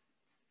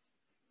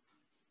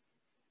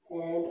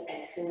 and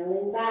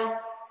exhaling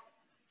back.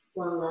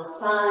 One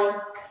last time.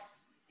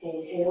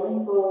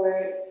 Inhaling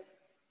forward,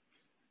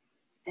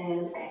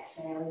 and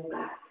exhaling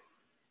back.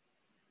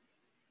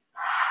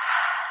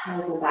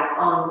 Hands are back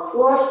on the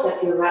floor.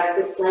 Step your right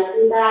foot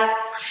slightly back.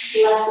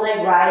 Left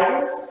leg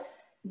rises.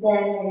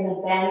 Then you're going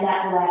to bend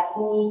that left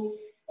knee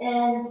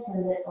and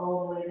send it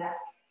all the way back.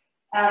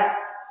 All right.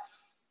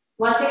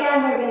 Once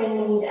again, we're going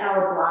to need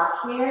our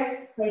block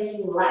here.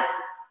 Placing left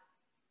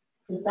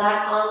foot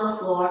back on the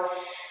floor.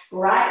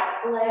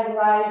 Right leg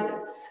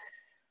rises.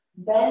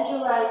 Bend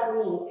your right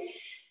knee.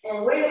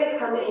 And we're going to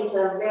come into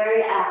a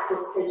very active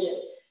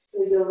pigeon.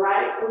 So your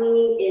right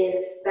knee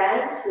is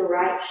bent, your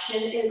right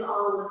shin is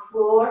on the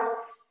floor,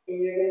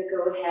 and you're going to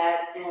go ahead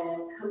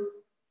and come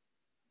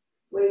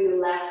with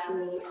your left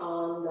knee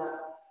on the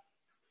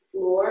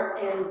floor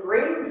and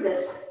bring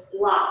this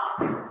block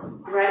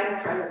right in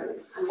front of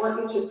you. I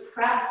want you to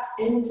press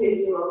into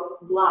your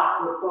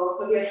block with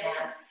both of your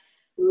hands,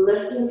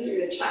 lifting through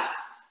your chest,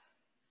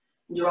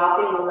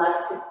 dropping the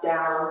left hip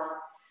down,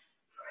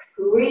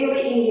 really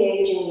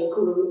engaging your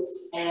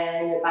glutes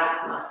and your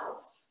back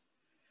muscles.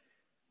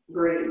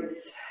 Breathe.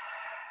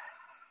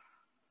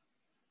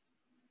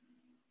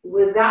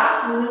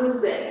 Without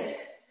losing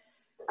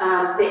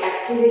the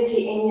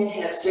activity in your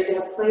hips, you're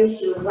going to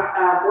place your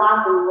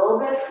block a little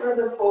bit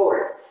further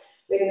forward.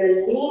 You're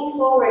going to lean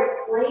forward,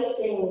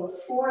 placing your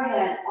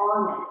forehead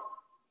on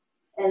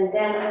it. And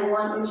then I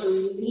want you to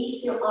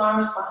release your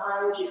arms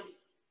behind you.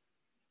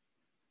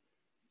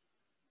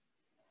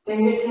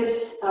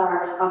 Fingers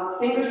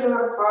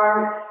are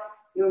apart.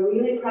 You're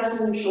really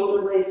pressing your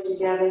shoulder blades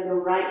together.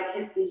 Your right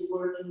hip is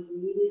working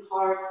really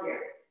hard here.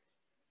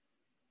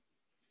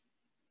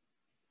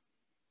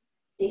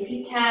 If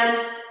you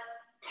can,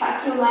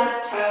 Tuck your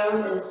left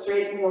toes and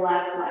straighten your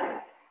left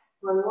leg.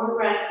 One more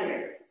breath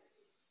here.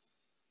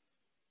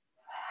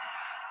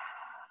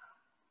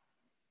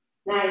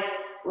 Nice.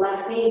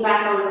 Left knee's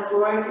back on the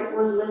floor if it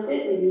was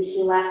lifted. Release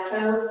your left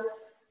toes.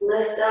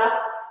 Lift up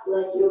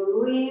like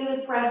you're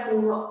really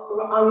pressing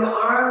on your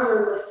arms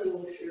are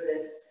lifting you through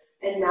this.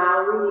 And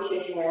now release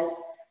your hands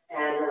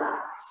and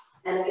relax.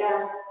 And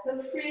again,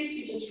 feel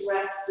free to just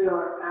rest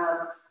your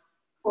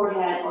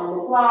forehead on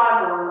the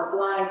block or on the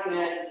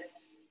blanket.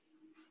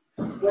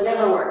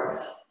 Whatever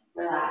works.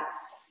 Relax.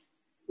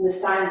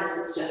 This time, this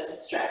is just a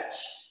stretch.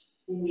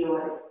 Enjoy.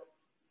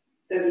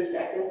 30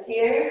 seconds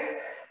here.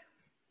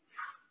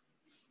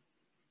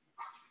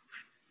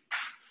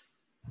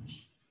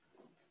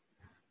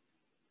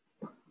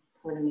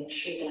 Want to make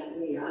sure that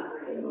we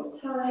are right on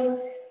time.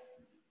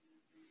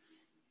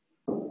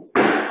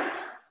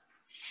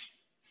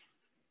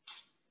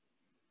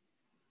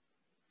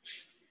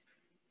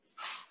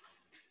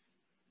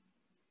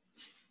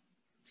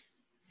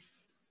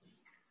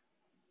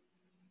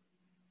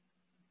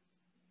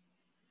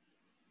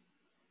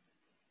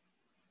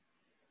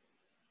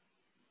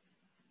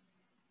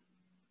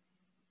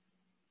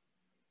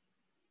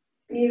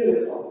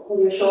 Beautiful. Pull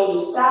your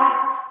shoulders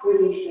back,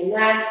 release your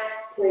neck,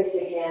 place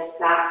your hands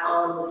back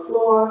on the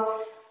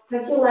floor.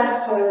 Tuck your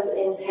left toes,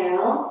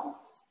 inhale.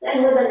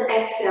 Then with an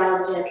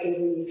exhale, gently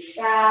release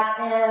that.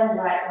 And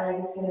right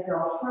leg is going to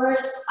go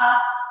first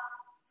up.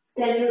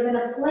 Then you're going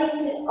to place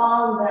it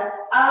on the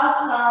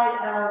outside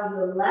of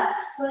your left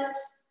foot.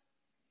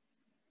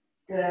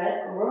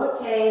 Good.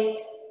 Rotate.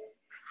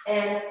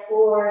 And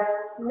for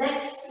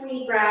next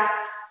 3 breaths,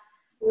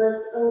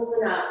 let's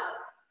open up.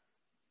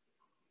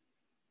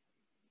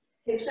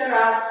 Hips are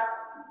up.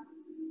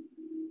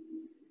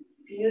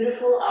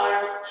 Beautiful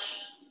arch.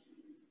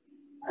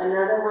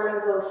 Another one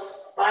of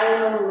those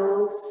spiral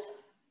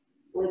moves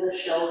with the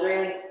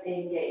shoulder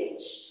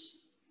engaged.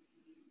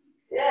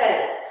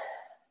 Good.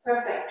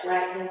 Perfect.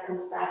 Right hand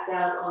comes back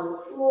down on the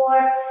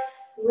floor.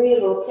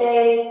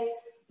 Re-rotate.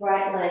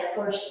 Right leg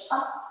first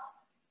up.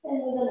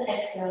 And with an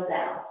exhale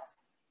down.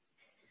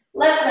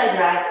 Left leg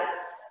rises.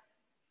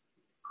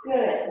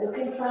 Good. Look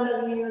in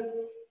front of you.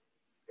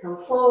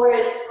 Come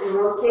forward.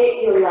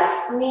 Rotate your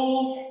left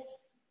knee.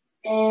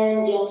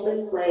 And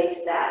gently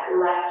place that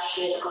left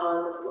shin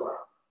on the floor.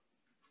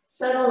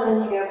 Settle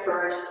in here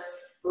first.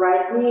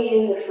 Right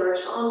knee is at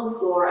first on the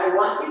floor. I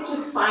want you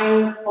to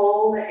find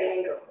all the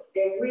angles,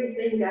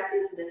 everything that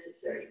is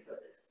necessary for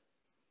this.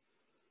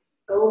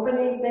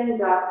 Opening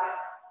things up.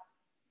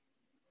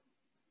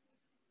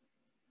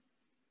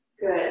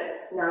 Good.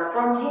 Now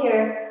from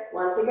here,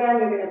 once again,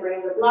 you're going to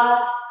bring the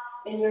block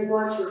and you're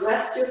going to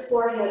rest your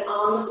forehead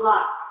on the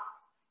block.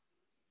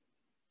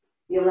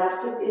 Your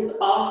left hip is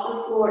off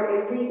the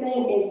floor.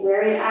 Everything is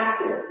very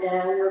active.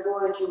 And you're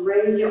going to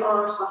raise your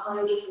arms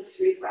behind you for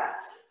 3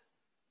 breaths.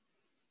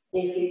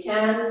 If you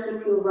can,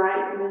 keep your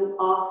right knee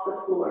off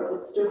the floor. If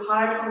it's too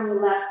hard on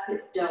your left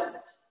hip, don't.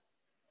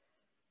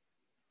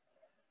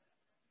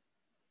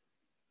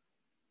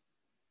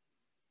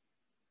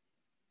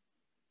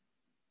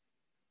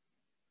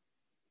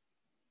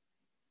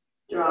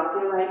 Drop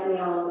your right knee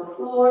on the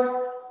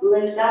floor.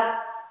 Lift up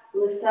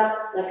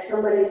like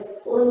somebody's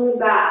pulling you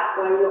back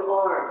by your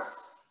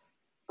arms.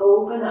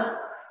 Open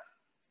up.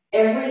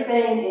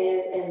 Everything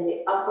is in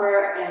the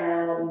upper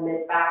and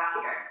mid back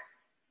here.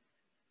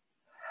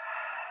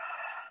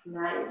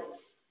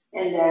 Nice.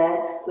 And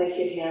then place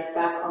your hands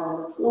back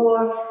on the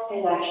floor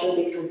and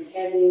actually become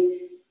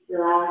heavy.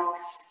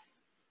 Relax.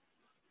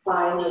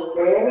 Find your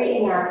very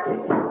inactive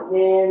and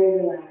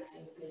very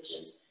relaxing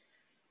pigeon.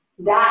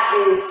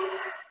 That is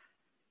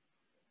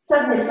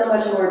suddenly so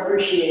much more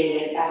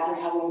appreciated after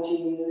having to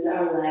use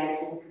our legs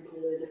in a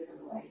completely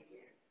different way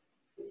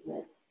here, isn't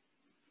it?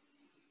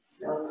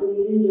 So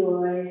please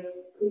enjoy,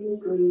 please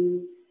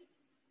breathe.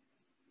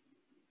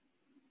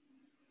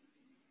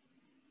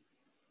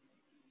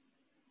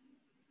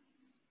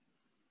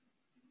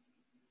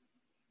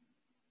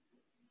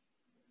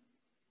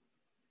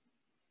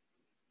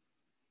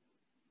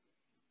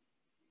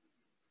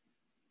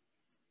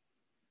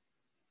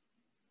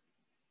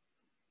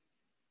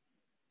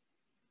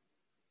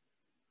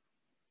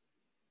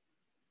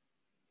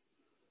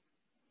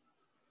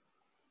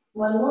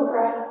 One more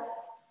breath.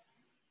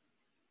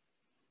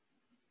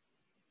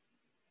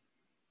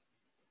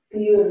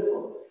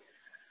 Beautiful.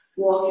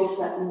 Wake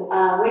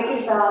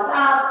yourselves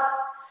up.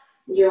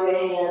 Draw your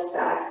hands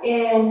back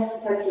in.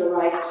 Tuck your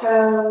right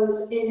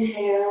toes.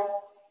 Inhale.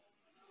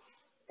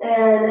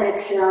 And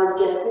exhale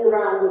gently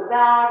around the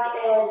back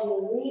edge.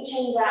 You're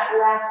reaching that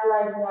left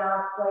leg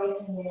now,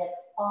 placing it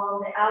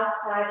on the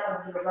outside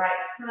of your right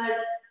foot.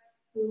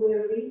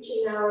 We're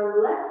reaching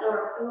our left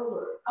arm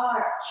over,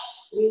 arch.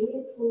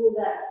 Really pull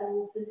that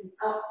whole thing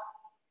up.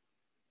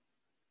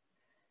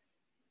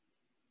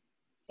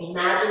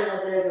 Imagine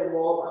that there's a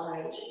wall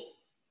behind you.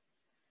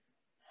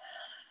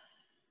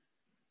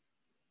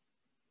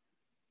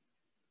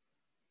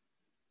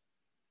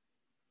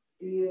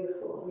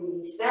 Beautiful.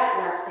 Release that.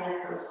 Left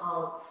hand comes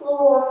on the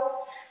floor.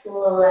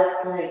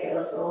 Left leg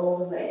goes all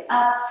the way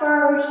up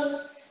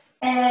first,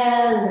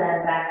 and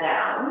then back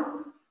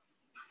down.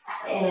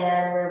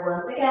 And we're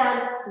once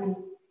again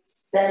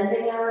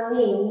bending our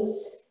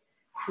knees,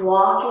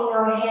 walking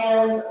our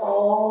hands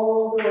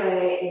all the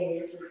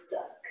way into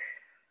duck.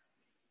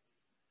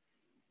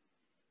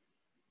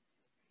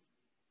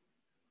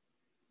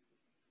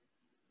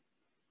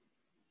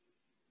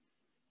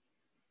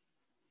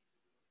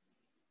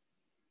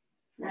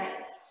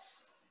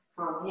 Nice.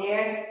 From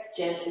here,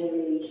 gently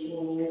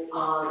releasing knees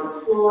on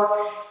the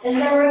floor. And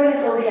then we're going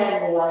to go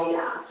ahead and lie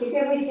down. Keep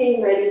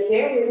everything ready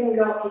here. We're going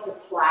to go into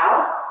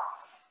plow.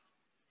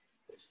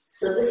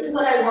 So this is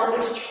what I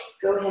want you to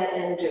go ahead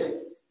and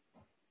do.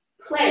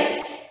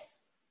 Place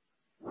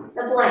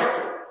the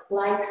blanket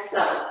like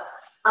so,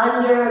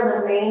 under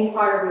the main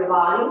part of your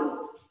body.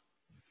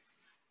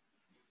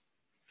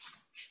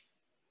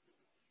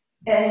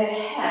 And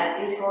your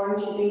head is going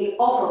to be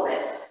off of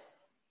it.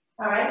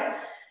 All right?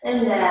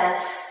 And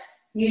then,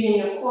 using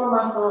your core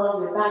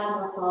muscles, your back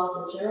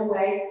muscles, whichever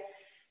way,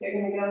 you're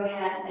going to go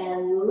ahead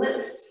and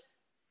lift.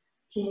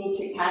 If you need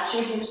to catch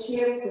your hips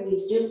here,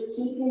 please do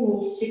keep your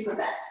knees super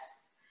bent.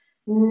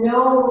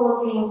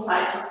 No looking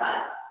side to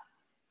side.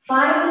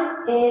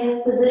 Find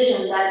a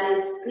position that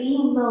is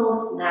the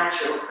most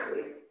natural for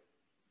you.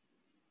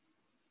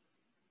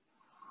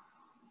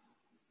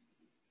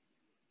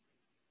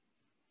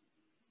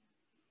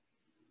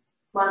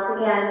 Once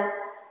again,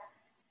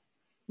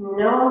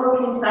 no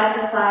looking side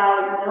to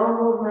side, no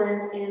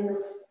movement in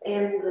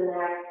the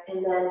neck,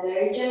 and then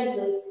very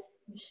gently,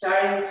 you're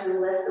starting to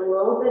lift a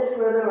little bit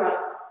further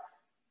up.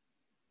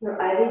 You're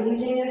either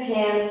using your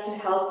hands to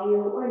help you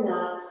or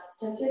not.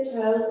 Tuck your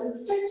toes and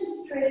start to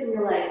straighten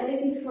your legs.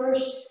 Maybe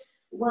first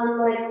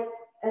one leg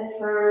at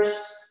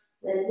first,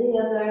 then the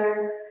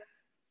other.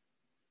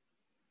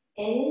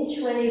 And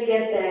each way you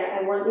get there,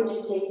 I want you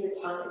to take your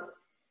time.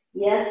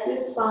 Yes, your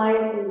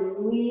spine is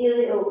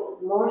really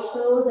open, more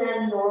so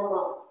than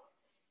normal.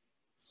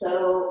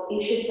 So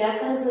you should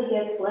definitely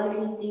get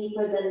slightly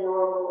deeper than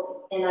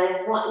normal. And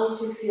I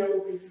want you to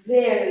feel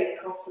very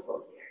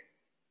comfortable here.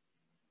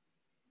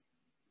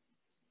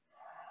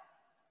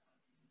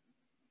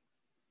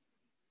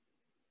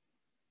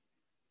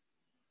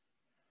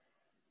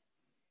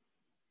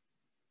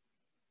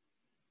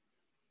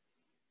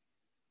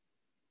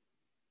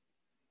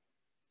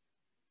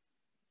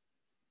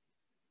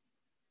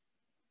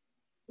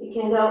 You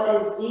can go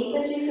as deep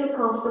as you feel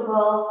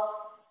comfortable.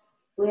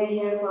 We're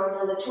here for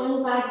another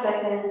 25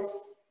 seconds.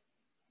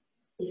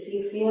 If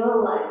you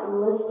feel like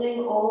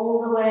lifting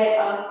all the way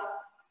up,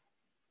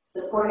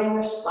 supporting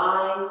your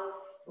spine,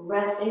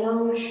 resting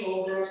on your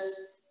shoulders,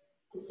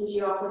 this is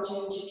your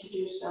opportunity to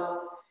do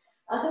so.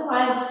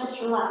 Otherwise,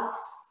 just relax.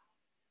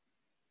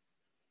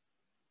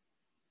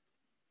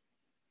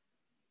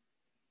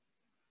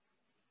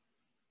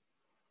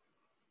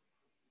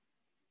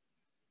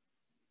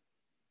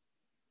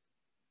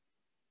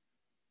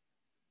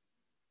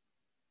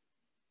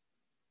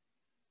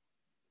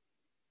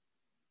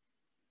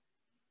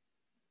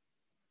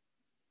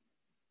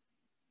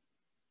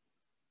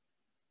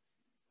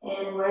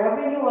 And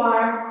wherever you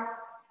are,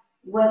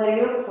 whether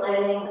you're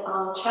planning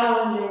on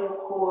challenging your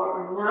core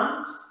or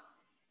not,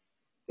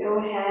 go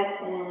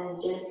ahead and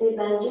gently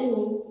bend your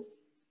knees.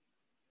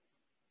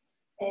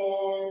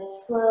 And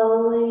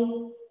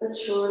slowly but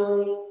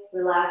surely,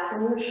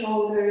 relaxing your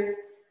shoulders,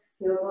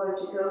 you're going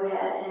to go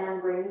ahead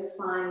and bring the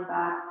spine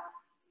back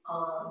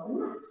on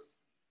the mat.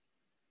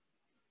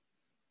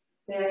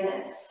 Very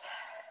nice.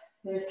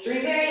 There are 3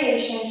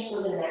 variations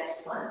for the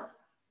next one.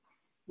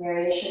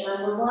 Variation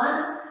number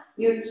 1,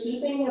 you're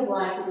keeping the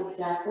blanket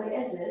exactly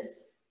as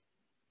is.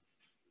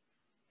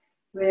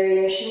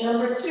 Variation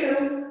number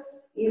 2,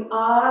 you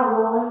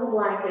are rolling the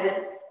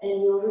blanket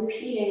and you're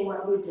repeating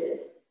what you did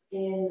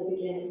in the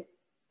beginning.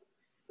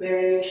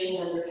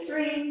 Variation number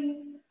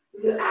 3,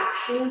 you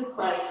actually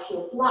place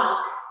your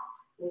block,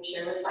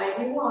 whichever side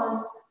you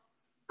want,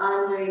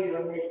 under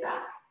your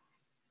mid-back.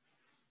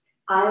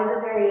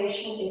 Either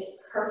variation is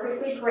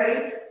perfectly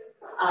great.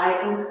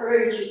 I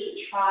encourage you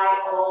to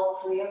try all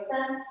 3 of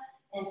them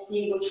and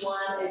see which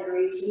one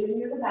agrees with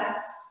you the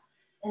best.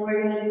 And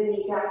we're going to do the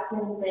exact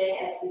same thing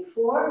as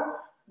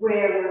before,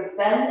 where we're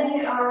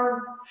bending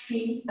our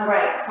feet,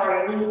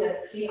 knees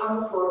and feet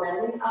on the floor,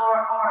 bending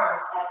our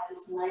arms at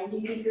this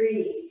 90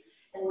 degrees.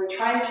 And we're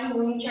trying to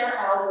reach our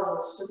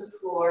elbows to the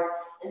floor,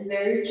 and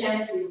very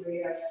gently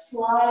we are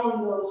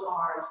sliding those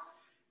arms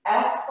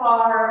as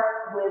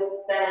far with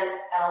bent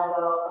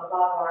elbow above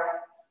our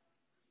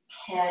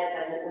head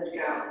as it would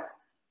go.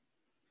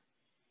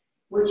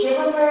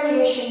 Whichever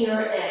variation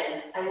you're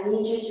in, I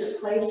need you to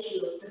place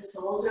the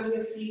soles of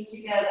your feet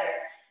together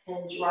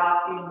and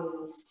drop your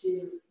knees to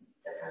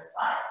different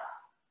sides.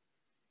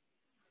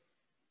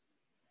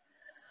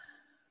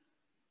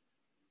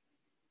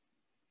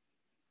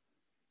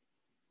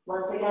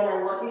 Once again,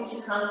 I want you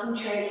to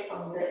concentrate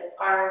on the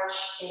arch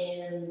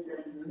and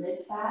the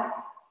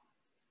mid-back.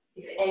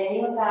 If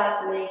any of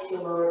that makes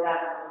your lower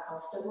back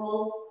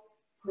uncomfortable,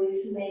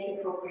 please make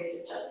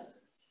appropriate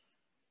adjustments.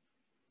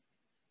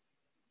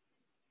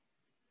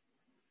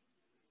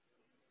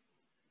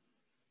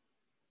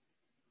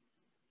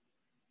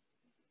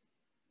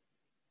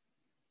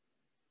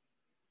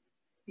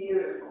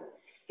 Beautiful.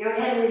 Go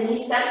ahead and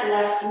release that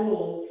left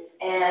knee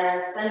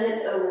and send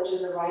it over to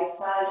the right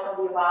side of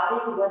your body,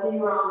 whether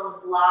you're on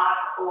the block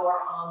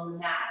or on the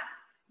mat.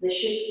 This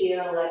should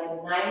feel like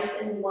a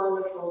nice and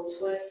wonderful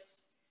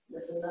twist.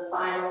 This is the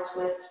final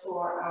twist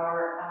for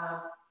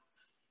our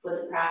for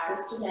the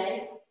practice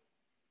today.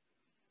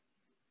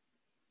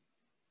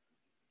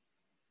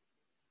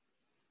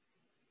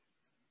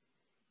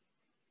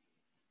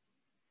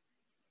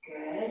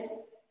 Good.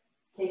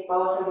 Take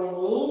both of your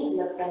knees,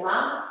 lift them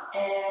up,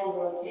 and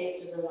rotate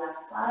to the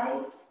left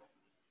side.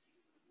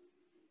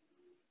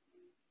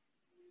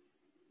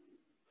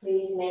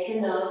 Please make a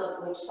note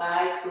of which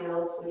side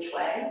feels which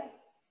way.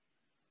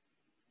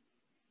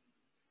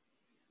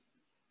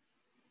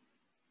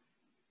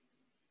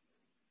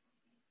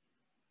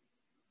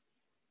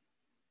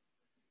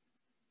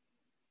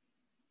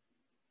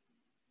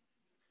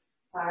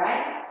 All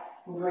right,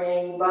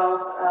 bring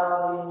both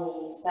of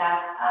your knees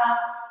back up.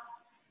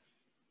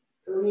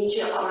 Reach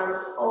your arms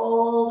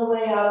all the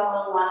way up.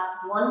 One last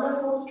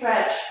wonderful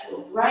stretch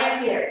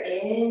right here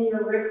in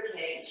your rib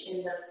cage,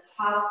 in the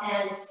top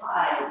and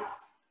sides.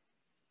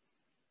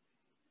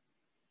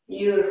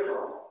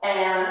 Beautiful.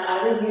 And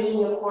either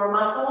using your core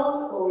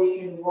muscles or you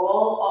can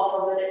roll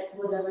off of it,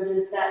 whatever it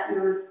is that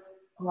you're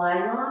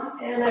lying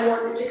on. And I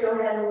want you to go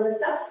ahead and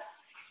lift up.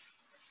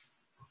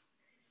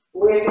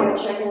 We're going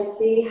to check and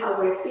see how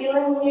we're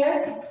feeling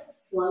here.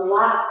 One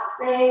last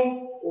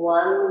thing,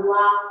 one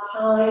last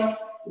time.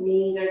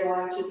 Knees are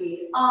going to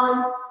be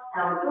on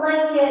our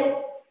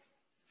blanket.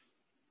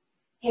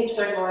 Hips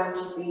are going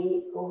to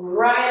be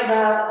right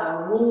about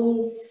our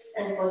knees.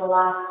 And for the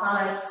last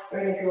time,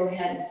 we're going to go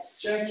ahead and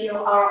stretch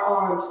our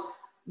arms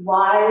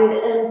wide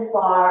and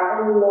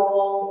far and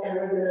long. And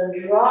we're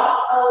going to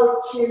drop our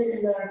chin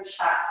in our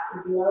chest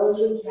as low as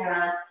we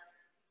can.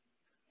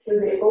 Through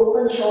the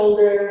open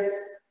shoulders,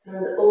 through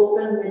the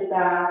open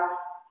mid-back.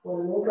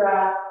 One more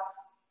breath.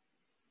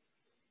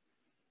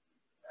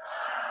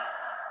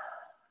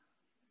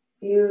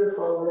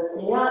 Beautiful,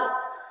 lifting up,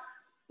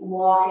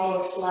 walking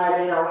or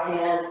sliding our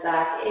hands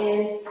back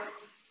in,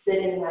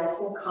 sitting nice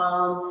and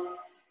calm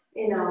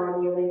in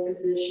our kneeling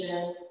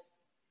position.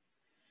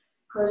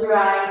 Close your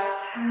eyes,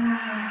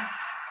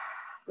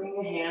 bring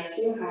your hands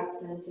to your heart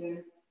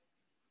center.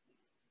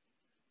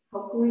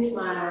 Hopefully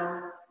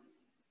smile.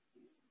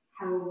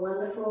 Have a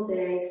wonderful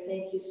day.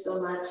 Thank you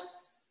so much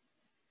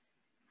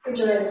for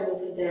joining me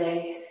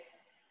today.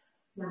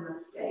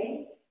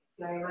 Namaste.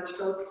 Very much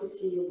hope to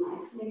see you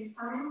live next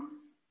time,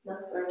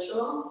 not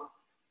virtual.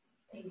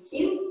 Thank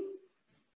you.